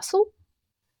smaller muscle?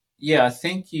 Yeah, I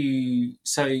think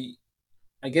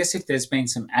I guess if there's been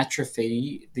some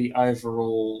atrophy, the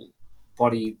overall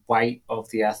body weight of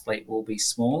the athlete will be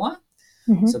smaller.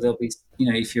 So there'll be,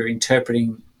 if you're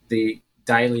interpreting the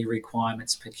daily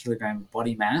requirements per kilogram of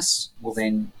body mass, well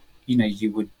then,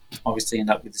 you would obviously end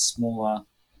up with a smaller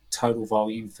total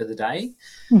volume for the day.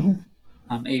 Even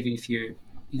if you're,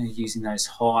 using those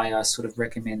higher sort of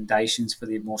recommendations for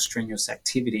the more strenuous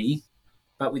activity.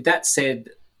 But with that said,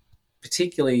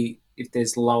 particularly if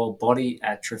there's lower body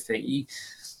atrophy,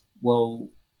 well,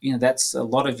 that's a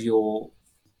lot of your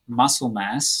muscle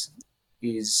mass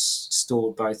is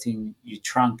stored both in your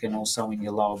trunk and also in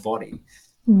your lower body.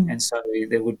 And so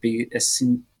there would be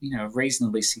a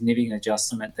reasonably significant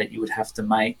adjustment that you would have to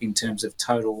make in terms of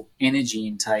total energy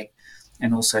intake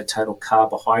and also total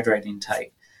carbohydrate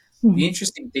intake. The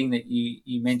interesting thing that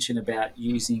you mentioned about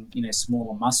using,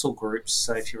 smaller muscle groups,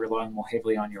 so if you're relying more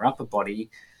heavily on your upper body,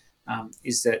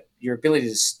 is that your ability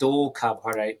to store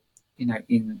carbohydrate,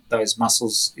 in those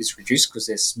muscles is reduced because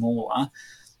they're smaller.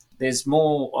 There's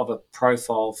more of a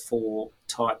profile for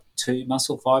type 2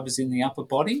 muscle fibers in the upper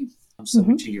body,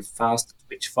 which are your fast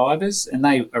twitch fibers, and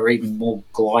they are even more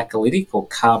glycolytic or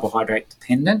carbohydrate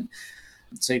dependent.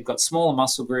 So you've got smaller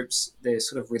muscle groups, they're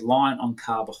sort of reliant on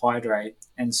carbohydrate.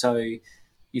 And so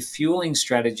your fueling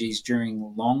strategies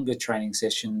during longer training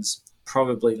sessions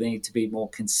probably need to be more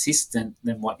consistent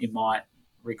than what you might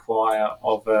require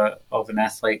of an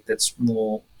athlete that's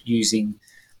more using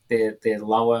their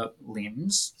lower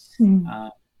limbs,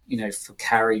 for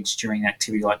carriage during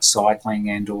activity like cycling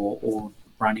and or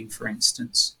running, for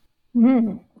instance.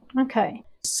 Okay.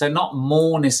 So not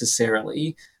more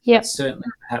necessarily, but certainly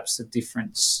perhaps a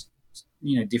different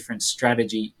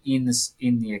strategy in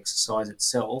the exercise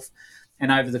itself.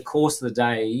 And over the course of the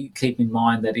day, keep in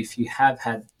mind that if you have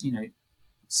had,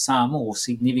 some or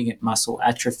significant muscle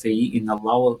atrophy in the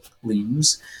lower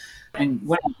limbs, and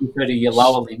when I refer to your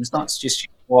lower limbs, not just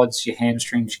your quads, your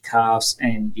hamstrings, your calves,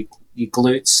 and your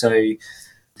glutes. So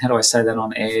how do I say that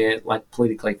on air, like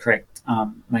politically correct?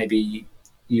 Maybe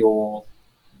your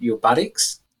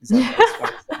buttocks. Is that the best way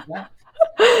to say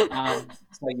that?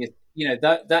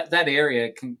 So that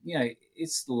area can,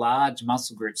 it's large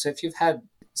muscle group. So if you've had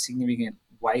significant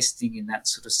wasting in that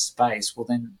sort of space, well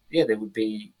then, there would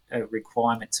be a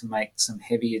requirement to make some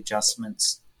heavy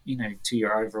adjustments, to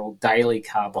your overall daily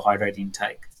carbohydrate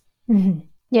intake.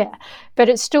 Yeah, but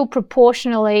it's still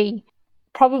proportionally,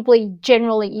 probably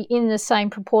generally in the same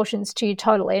proportions to your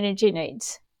total energy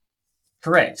needs.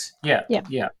 Correct. Yeah.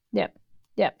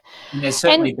 And there's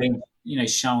certainly been,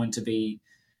 shown to be,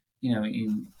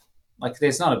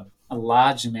 there's not a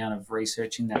large amount of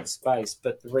research in that space,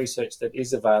 but the research that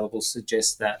is available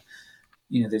suggests that,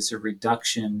 there's a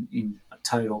reduction in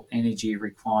total energy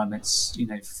requirements,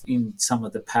 in some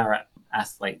of the para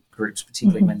athlete groups,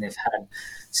 particularly when they've had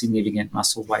significant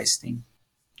muscle wasting.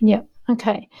 Yeah.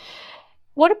 Okay.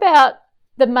 What about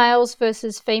the males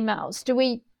versus females? Do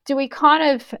we kind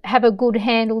of have a good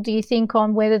handle, do you think,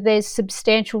 on whether there's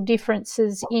substantial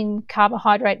differences in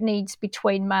carbohydrate needs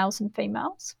between males and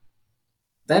females?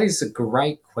 That is a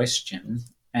great question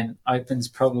and opens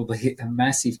probably a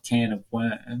massive can of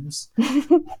worms.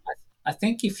 I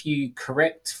think if you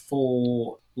correct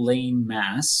for lean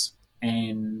mass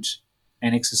and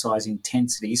exercise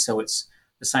intensity, so it's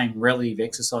the same relative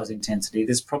exercise intensity,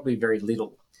 there's probably very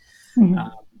little.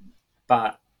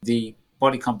 But the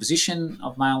body composition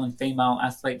of male and female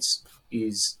athletes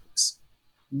is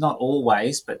not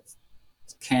always, but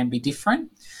can be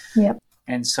different. Yep.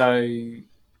 And so,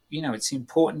 it's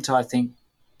important, I think,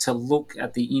 to look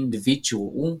at the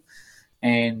individual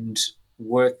and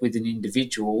work with an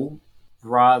individual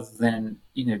rather than,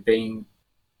 being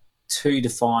too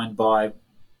defined by,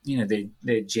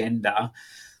 their gender,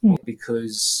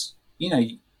 because,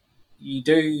 you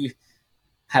do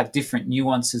have different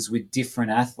nuances with different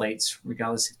athletes,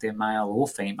 regardless if they're male or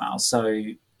female. So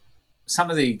some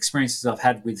of the experiences I've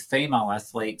had with female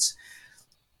athletes,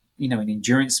 in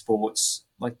endurance sports,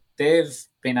 like they've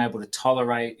been able to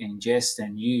tolerate, ingest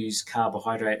and use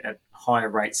carbohydrate at higher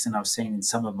rates than I've seen in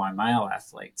some of my male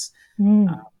athletes.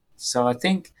 So I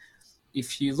think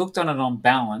if you looked on it on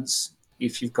balance,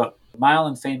 if you've got male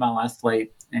and female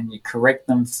athlete and you correct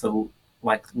them for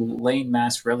like lean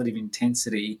mass, relative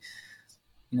intensity,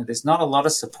 there's not a lot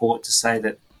of support to say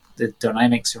that the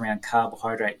dynamics around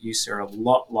carbohydrate use are a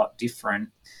lot different.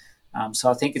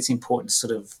 So I think it's important to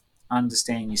sort of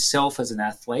understand yourself as an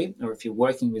athlete, or if you're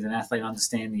working with an athlete,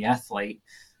 understand the athlete,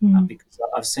 because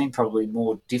I've seen probably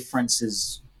more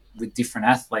differences with different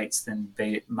athletes than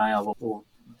be it male or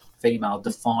female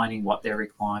defining what their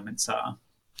requirements are.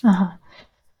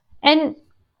 And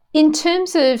in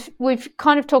terms of, we've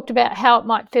kind of talked about how it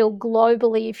might feel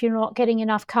globally if you're not getting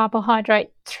enough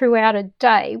carbohydrate throughout a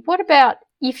day. What about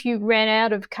if you ran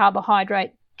out of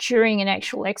carbohydrate during an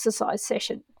actual exercise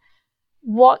session?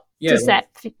 What does that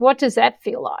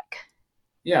feel like?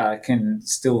 Yeah, I can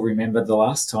still remember the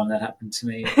last time that happened to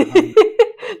me.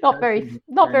 Not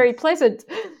very pleasant.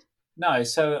 No,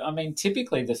 so I mean,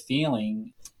 typically the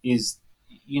feeling is,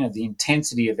 the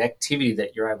intensity of activity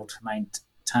that you're able to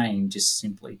maintain just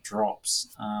simply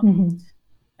drops.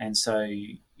 And so,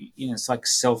 it's like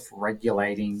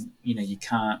self-regulating. You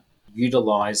can't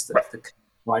utilize the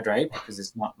carbohydrate because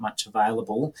there's not much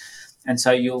available. And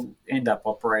so you'll end up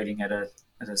operating at a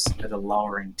at a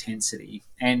lower intensity.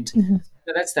 And Mm-hmm.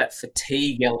 that's that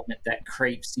fatigue element that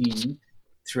creeps in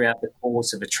throughout the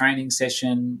course of a training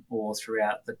session or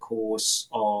throughout the course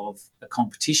of a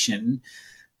competition,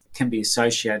 can be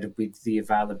associated with the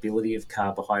availability of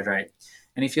carbohydrate.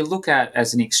 And if you look at,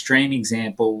 as an extreme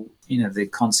example, the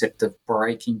concept of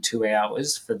breaking 2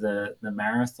 hours for the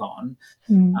marathon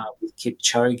with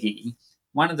Kipchoge,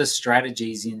 one of the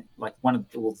strategies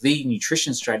the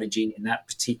nutrition strategy in that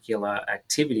particular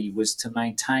activity was to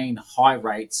maintain high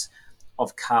rates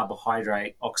of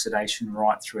carbohydrate oxidation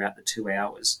right throughout the 2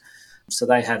 hours. So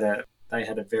they had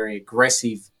a very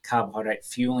aggressive carbohydrate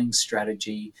fueling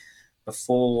strategy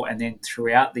before and then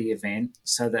throughout the event,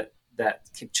 so that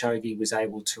Kipchoge was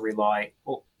able to rely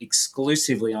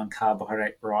exclusively on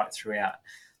carbohydrate right throughout.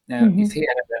 Now, if he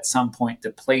had at some point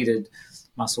depleted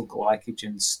muscle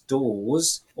glycogen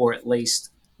stores, or at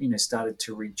least started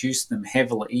to reduce them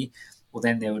heavily, well,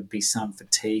 then there would be some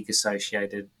fatigue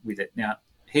associated with it. Now,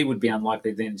 he would be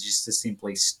unlikely then just to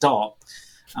simply stop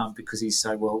because he's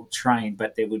so well trained,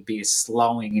 but there would be a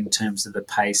slowing in terms of the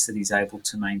pace that he's able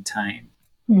to maintain.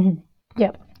 Mm-hmm.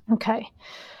 Yep. Okay.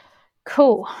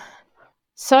 Cool.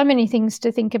 So many things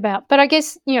to think about. But I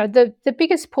guess, the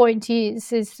biggest point is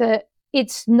that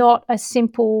it's not a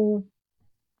simple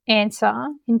answer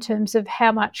in terms of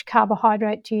how much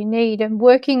carbohydrate do you need, and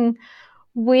working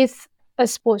with a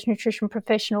sports nutrition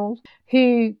professional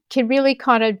who can really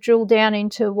kind of drill down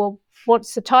into, well,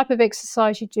 what's the type of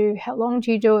exercise you do, how long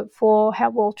do you do it for, how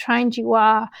well trained you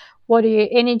are, what are your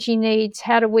energy needs,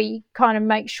 how do we kind of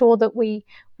make sure that we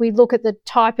look at the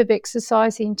type of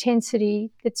exercise, the intensity,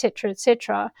 et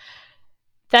cetera,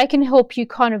 they can help you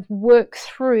kind of work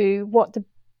through what the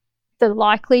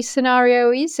likely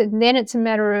scenario is, and then it's a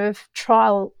matter of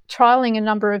trialing a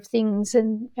number of things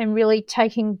and really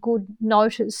taking good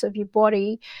notice of your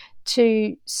body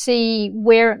to see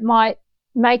where it might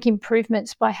make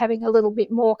improvements by having a little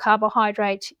bit more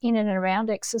carbohydrate in and around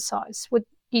exercise.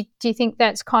 Do you think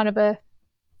that's kind of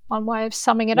one way of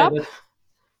summing it up?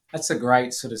 That's a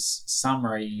great sort of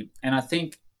summary. And I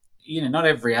think, not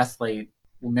every athlete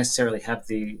will necessarily have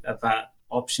the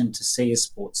option to see a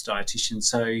sports dietitian.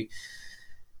 So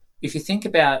if you think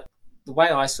about the way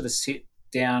I sort of sit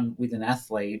down with an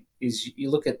athlete, is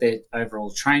you look at their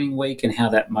overall training week and how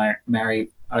that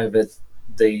marry over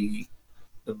the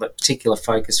particular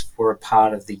focus for a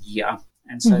part of the year.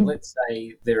 And so let's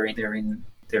say they're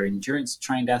endurance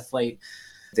trained athlete.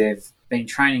 They've been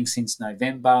training since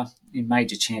November. In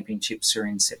major championships are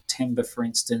in September, for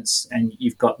instance, and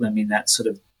you've got them in that sort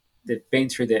of, they've been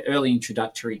through their early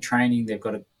introductory training. They've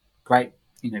got a great,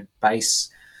 base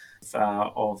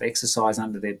of exercise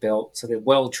under their belt, so they're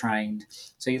well trained.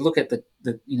 So you look at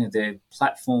the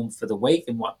platform for the week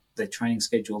and what their training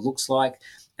schedule looks like,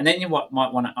 and then you might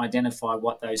want to identify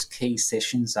what those key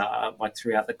sessions are like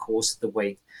throughout the course of the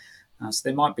week. So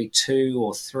there might be 2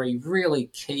 or 3 really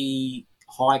key,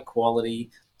 high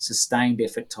quality, sustained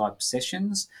effort type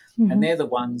sessions, and they're the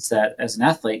ones that, as an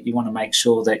athlete, you want to make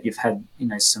sure that you've had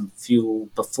some fuel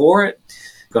before it,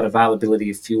 got availability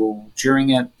of fuel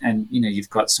during it, and you've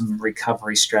got some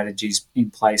recovery strategies in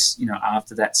place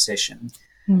after that session.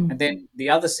 And then the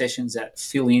other sessions that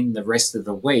fill in the rest of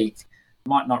the week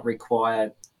might not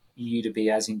require you to be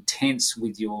as intense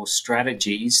with your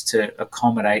strategies to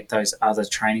accommodate those other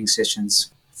training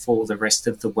sessions for the rest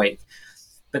of the week.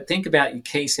 But think about your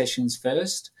key sessions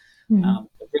first.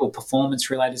 Real performance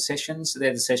related sessions,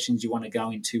 they're the sessions you want to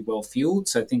go into well fueled.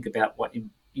 So think about what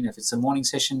if it's a morning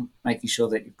session, making sure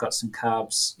that you've got some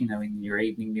carbs in your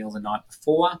evening meal the night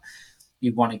before.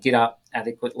 You want to get up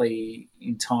adequately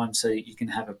in time so that you can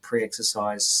have a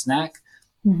pre-exercise snack,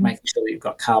 making sure that you've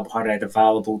got carbohydrate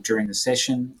available during the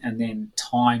session, and then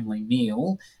timely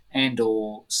meal and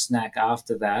or snack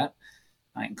after that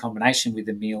in combination with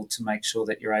the meal to make sure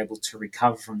that you're able to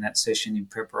recover from that session in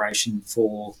preparation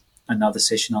for another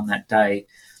session on that day.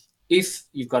 If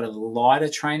you've got a lighter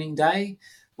training day,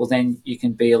 well, then you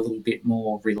can be a little bit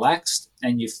more relaxed,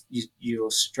 and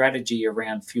your strategy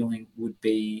around fueling would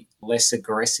be less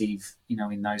aggressive,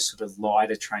 in those sort of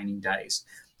lighter training days.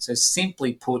 So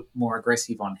simply put, more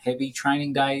aggressive on heavy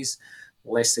training days,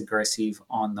 less aggressive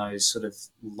on those sort of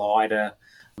lighter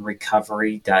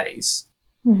recovery days.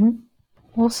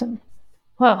 Awesome.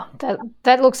 Well,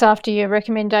 that looks after your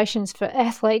recommendations for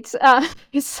athletes.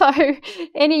 So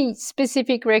any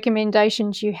specific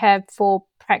recommendations you have for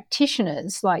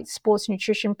practitioners, like sports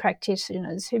nutrition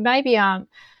practitioners who maybe aren't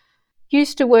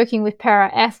used to working with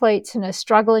para-athletes and are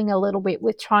struggling a little bit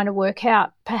with trying to work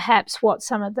out perhaps what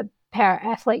some of the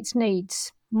para-athletes'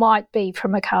 needs might be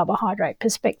from a carbohydrate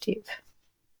perspective?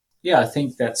 Yeah, I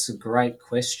think that's a great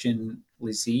question.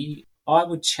 Lizzie, I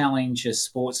would challenge a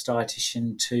sports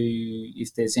dietitian to,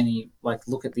 if there's any,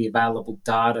 look at the available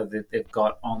data that they've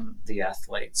got on the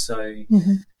athlete. So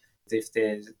if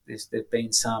there's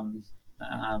been some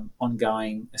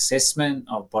ongoing assessment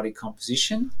of body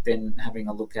composition, then having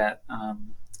a look at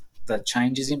the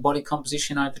changes in body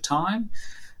composition over time,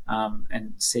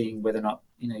 and seeing whether or not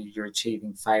you're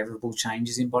achieving favourable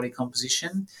changes in body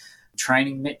composition.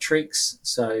 Training metrics,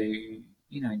 so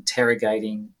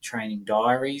interrogating training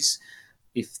diaries.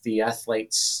 If the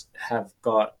athletes have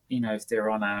got, if they're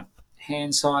on a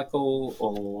hand cycle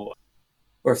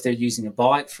or if they're using a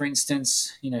bike, for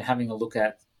instance, having a look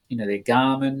at their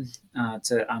Garmin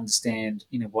to understand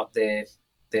what their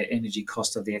energy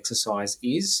cost of the exercise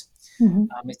is.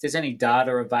 If there's any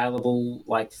data available,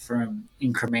 like from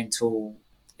incremental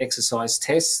exercise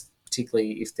tests,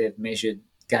 particularly if they've measured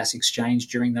gas exchange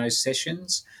during those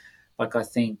sessions, I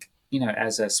think,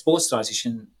 as a sports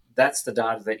dietitian, that's the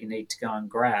data that you need to go and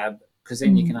grab, because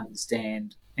then you can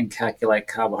understand and calculate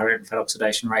carbohydrate and fat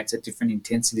oxidation rates at different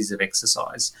intensities of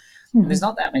exercise. And there's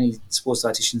not that many sports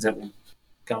dietitians that will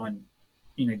go and,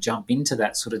 jump into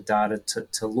that sort of data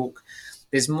to look.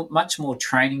 There's much more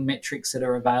training metrics that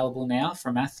are available now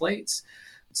from athletes.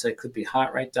 So it could be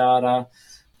heart rate data,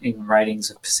 even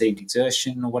ratings of perceived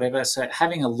exertion or whatever. So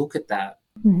having a look at that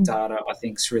data, I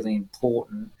think, is really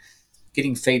important.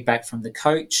 Getting feedback from the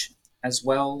coach as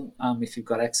well, if you've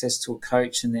got access to a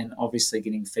coach, and then obviously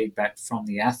getting feedback from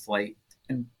the athlete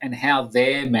and how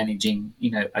they're managing,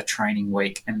 a training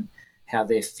week and how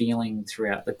they're feeling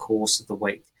throughout the course of the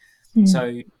week.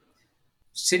 So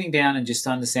sitting down and just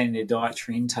understanding their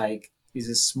dietary intake is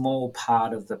a small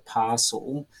part of the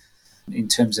parcel in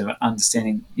terms of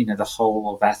understanding, the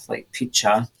whole of athlete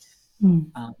picture.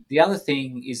 The other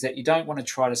thing is that you don't want to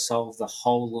try to solve the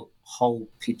whole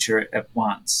picture at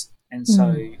once. And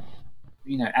so,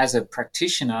 as a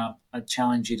practitioner, I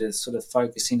challenge you to sort of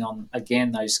focus in on,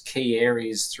 again, those key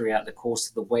areas throughout the course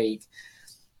of the week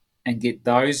and get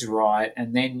those right.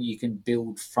 And then you can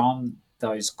build from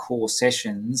those core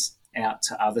sessions out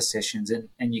to other sessions,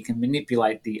 and you can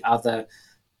manipulate the other,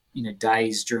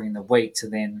 days during the week to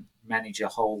then manage a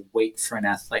whole week for an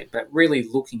athlete. But really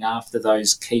looking after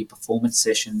those key performance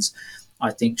sessions,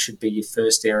 I think, should be your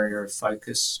first area of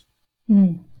focus.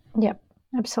 Yep,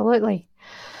 absolutely.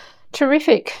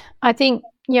 Terrific. I think,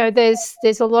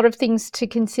 there's a lot of things to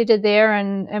consider there,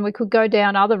 and we could go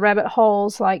down other rabbit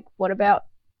holes, like what about,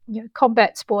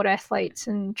 combat sport athletes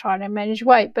and trying to manage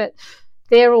weight, but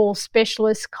they're all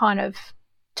specialist kind of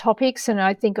topics, and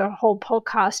I think a whole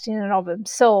podcast in and of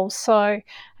themselves. So I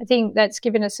think that's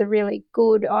given us a really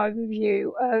good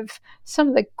overview of some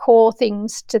of the core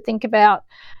things to think about.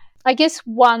 I guess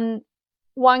one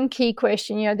key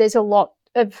question, there's a lot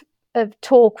of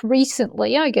talk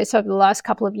recently, I guess, over the last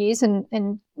couple of years,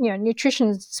 and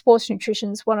nutrition, sports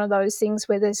nutrition is one of those things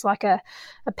where there's like a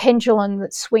pendulum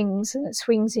that swings, and it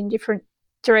swings in different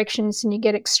directions and you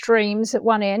get extremes at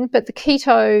one end. But the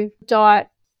keto diet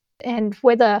and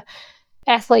whether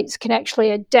athletes can actually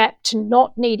adapt to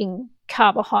not needing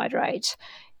carbohydrate,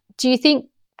 do you think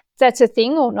that's a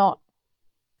thing or not?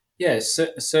 Yeah,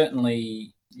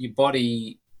 certainly your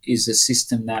body is a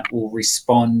system that will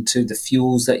respond to the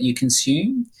fuels that you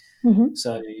consume.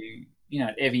 So,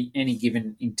 at any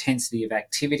given intensity of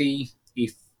activity,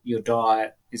 if your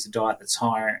diet is a diet that's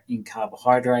higher in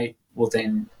carbohydrate, well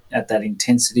then at that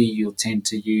intensity you'll tend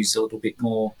to use a little bit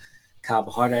more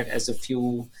carbohydrate as a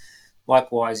fuel.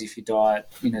 Likewise, if your diet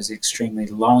is extremely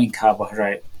low in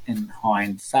carbohydrate and high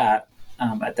in fat,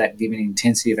 at that given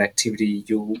intensity of activity,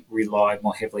 you'll rely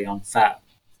more heavily on fat.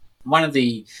 One of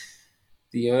the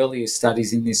earlier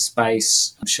studies in this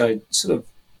space showed sort of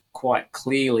quite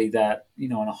clearly that,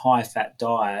 on a high-fat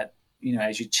diet,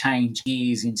 as you change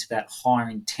gears into that higher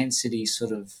intensity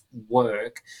sort of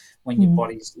work, when your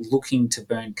body's looking to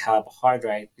burn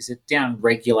carbohydrate, is it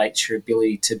down-regulates your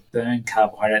ability to burn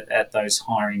carbohydrate at those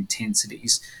higher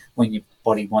intensities when your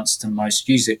body wants to most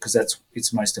use it, because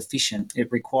it's most efficient.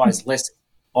 It requires less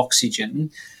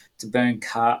oxygen to burn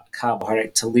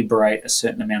carbohydrate to liberate a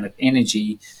certain amount of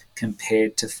energy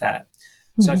compared to fat.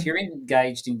 So if you're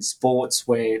engaged in sports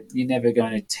where you're never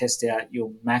going to test out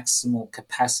your maximal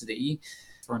capacity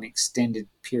for an extended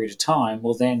period of time,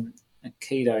 well then a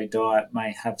keto diet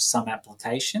may have some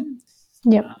application.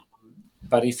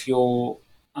 But if you're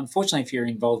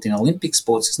involved in Olympic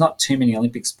sports, there's not too many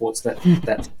Olympic sports that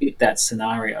fit that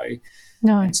scenario.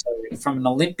 No. And so from an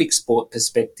Olympic sport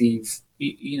perspective,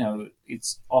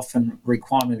 it's often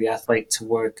requirement of the athlete to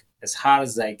work as hard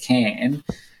as they can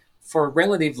for a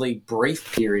relatively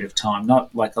brief period of time,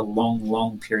 not like a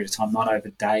long period of time, not over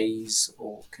days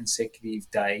or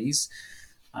consecutive days.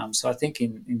 So I think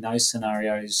in those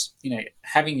scenarios,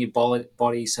 having your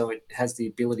body so it has the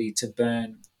ability to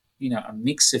burn, a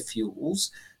mix of fuels.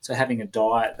 So having a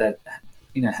diet that,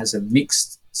 has a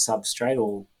mixed substrate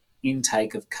or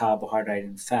intake of carbohydrate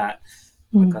and fat,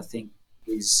 like I think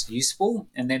is useful.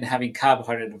 And then having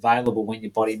carbohydrate available when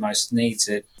your body most needs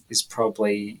it is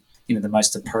probably, the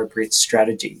most appropriate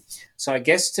strategy. So I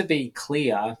guess to be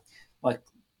clear, like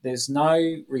there's no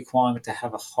requirement to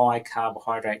have a high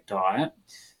carbohydrate diet.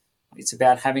 It's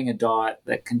about having a diet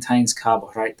that contains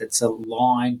carbohydrate that's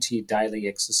aligned to your daily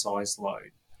exercise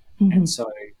load. And so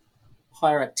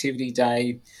higher activity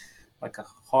day, like a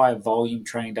higher volume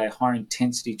training day, higher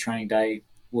intensity training day,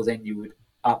 well, then you would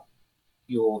up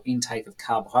your intake of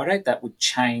carbohydrate. That would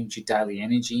change your daily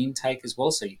energy intake as well,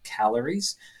 so your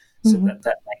calories. So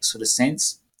that makes sort of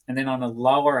sense. And then on a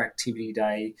lower activity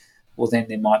day, well, then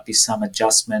there might be some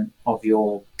adjustment of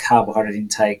your carbohydrate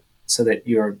intake so that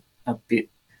you're a bit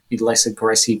less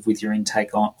aggressive with your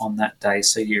intake on that day.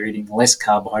 So you're eating less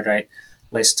carbohydrate,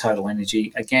 less total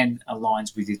energy. Again,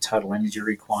 aligns with your total energy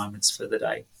requirements for the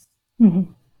day.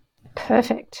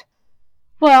 Perfect.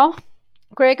 Well,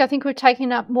 Greg, I think we're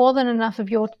taking up more than enough of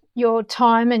your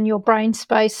time and your brain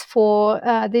space for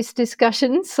this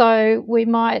discussion. So we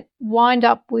might wind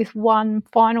up with one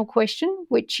final question,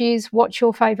 which is, what's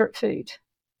your favourite food?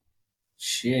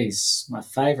 Jeez, my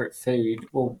favourite food.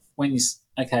 Well,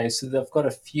 okay, so they've got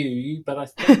a few, but I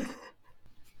think,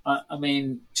 I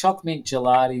mean, choc mint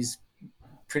gelati's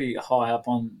pretty high up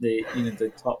on the the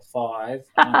top five,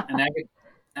 and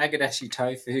agadashi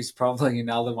tofu is probably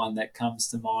another one that comes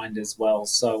to mind as well.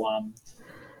 So,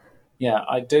 yeah,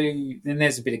 I do. Then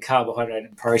there's a bit of carbohydrate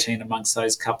and protein amongst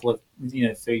those couple of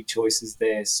food choices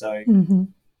there. So,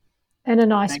 and a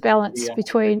nice balance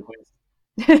between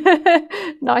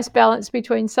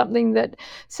something that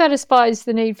satisfies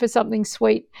the need for something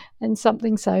sweet and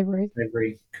something savoury.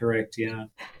 Correct, yeah.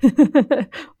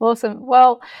 Awesome.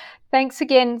 Well, thanks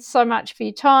again so much for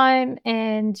your time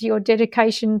and your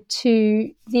dedication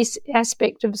to this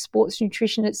aspect of sports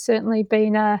nutrition. It's certainly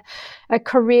been a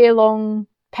career-long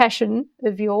passion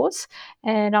of yours,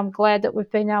 and I'm glad that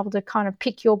we've been able to kind of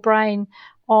pick your brain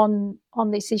on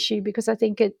this issue, because I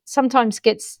think it sometimes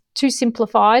gets too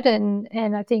simplified, and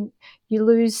I think you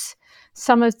lose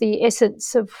some of the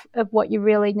essence of what you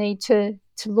really need to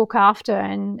look after,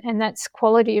 and that's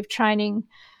quality of training,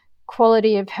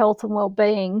 quality of health and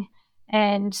well-being,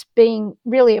 and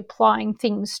really applying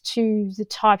things to the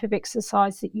type of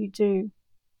exercise that you do.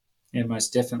 Yeah,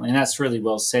 most definitely. And that's really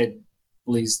well said,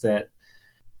 Liz, that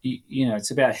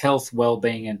it's about health,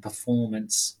 well-being and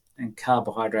performance, and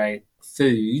carbohydrate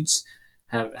foods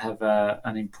have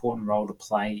an important role to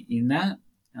play in that.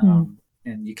 And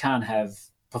you can't have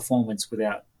performance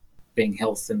without being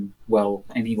health and well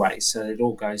anyway. So it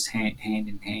all goes hand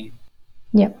in hand.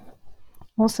 Yep.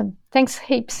 Awesome. Thanks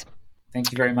heaps.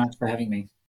 Thank you very much for having me.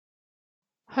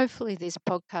 Hopefully this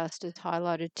podcast has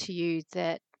highlighted to you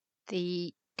that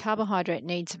the carbohydrate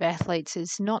needs of athletes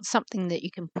is not something that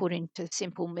you can put into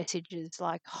simple messages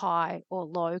like high or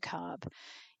low carb.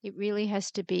 It really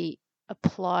has to be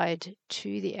applied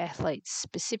to the athlete's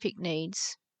specific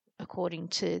needs according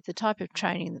to the type of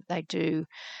training that they do,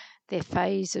 their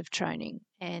phase of training,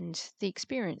 and the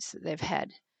experience that they've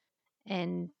had.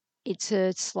 And it's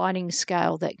a sliding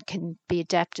scale that can be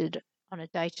adapted on a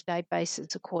day-to-day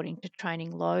basis according to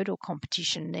training load or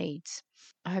competition needs.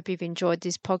 I hope you've enjoyed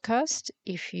this podcast.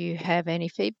 If you have any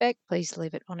feedback, please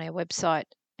leave it on our website.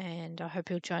 And I hope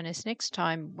you'll join us next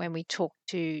time when we talk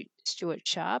to Stuart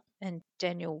Sharp and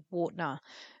Daniel Wartner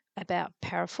about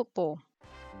parafootball.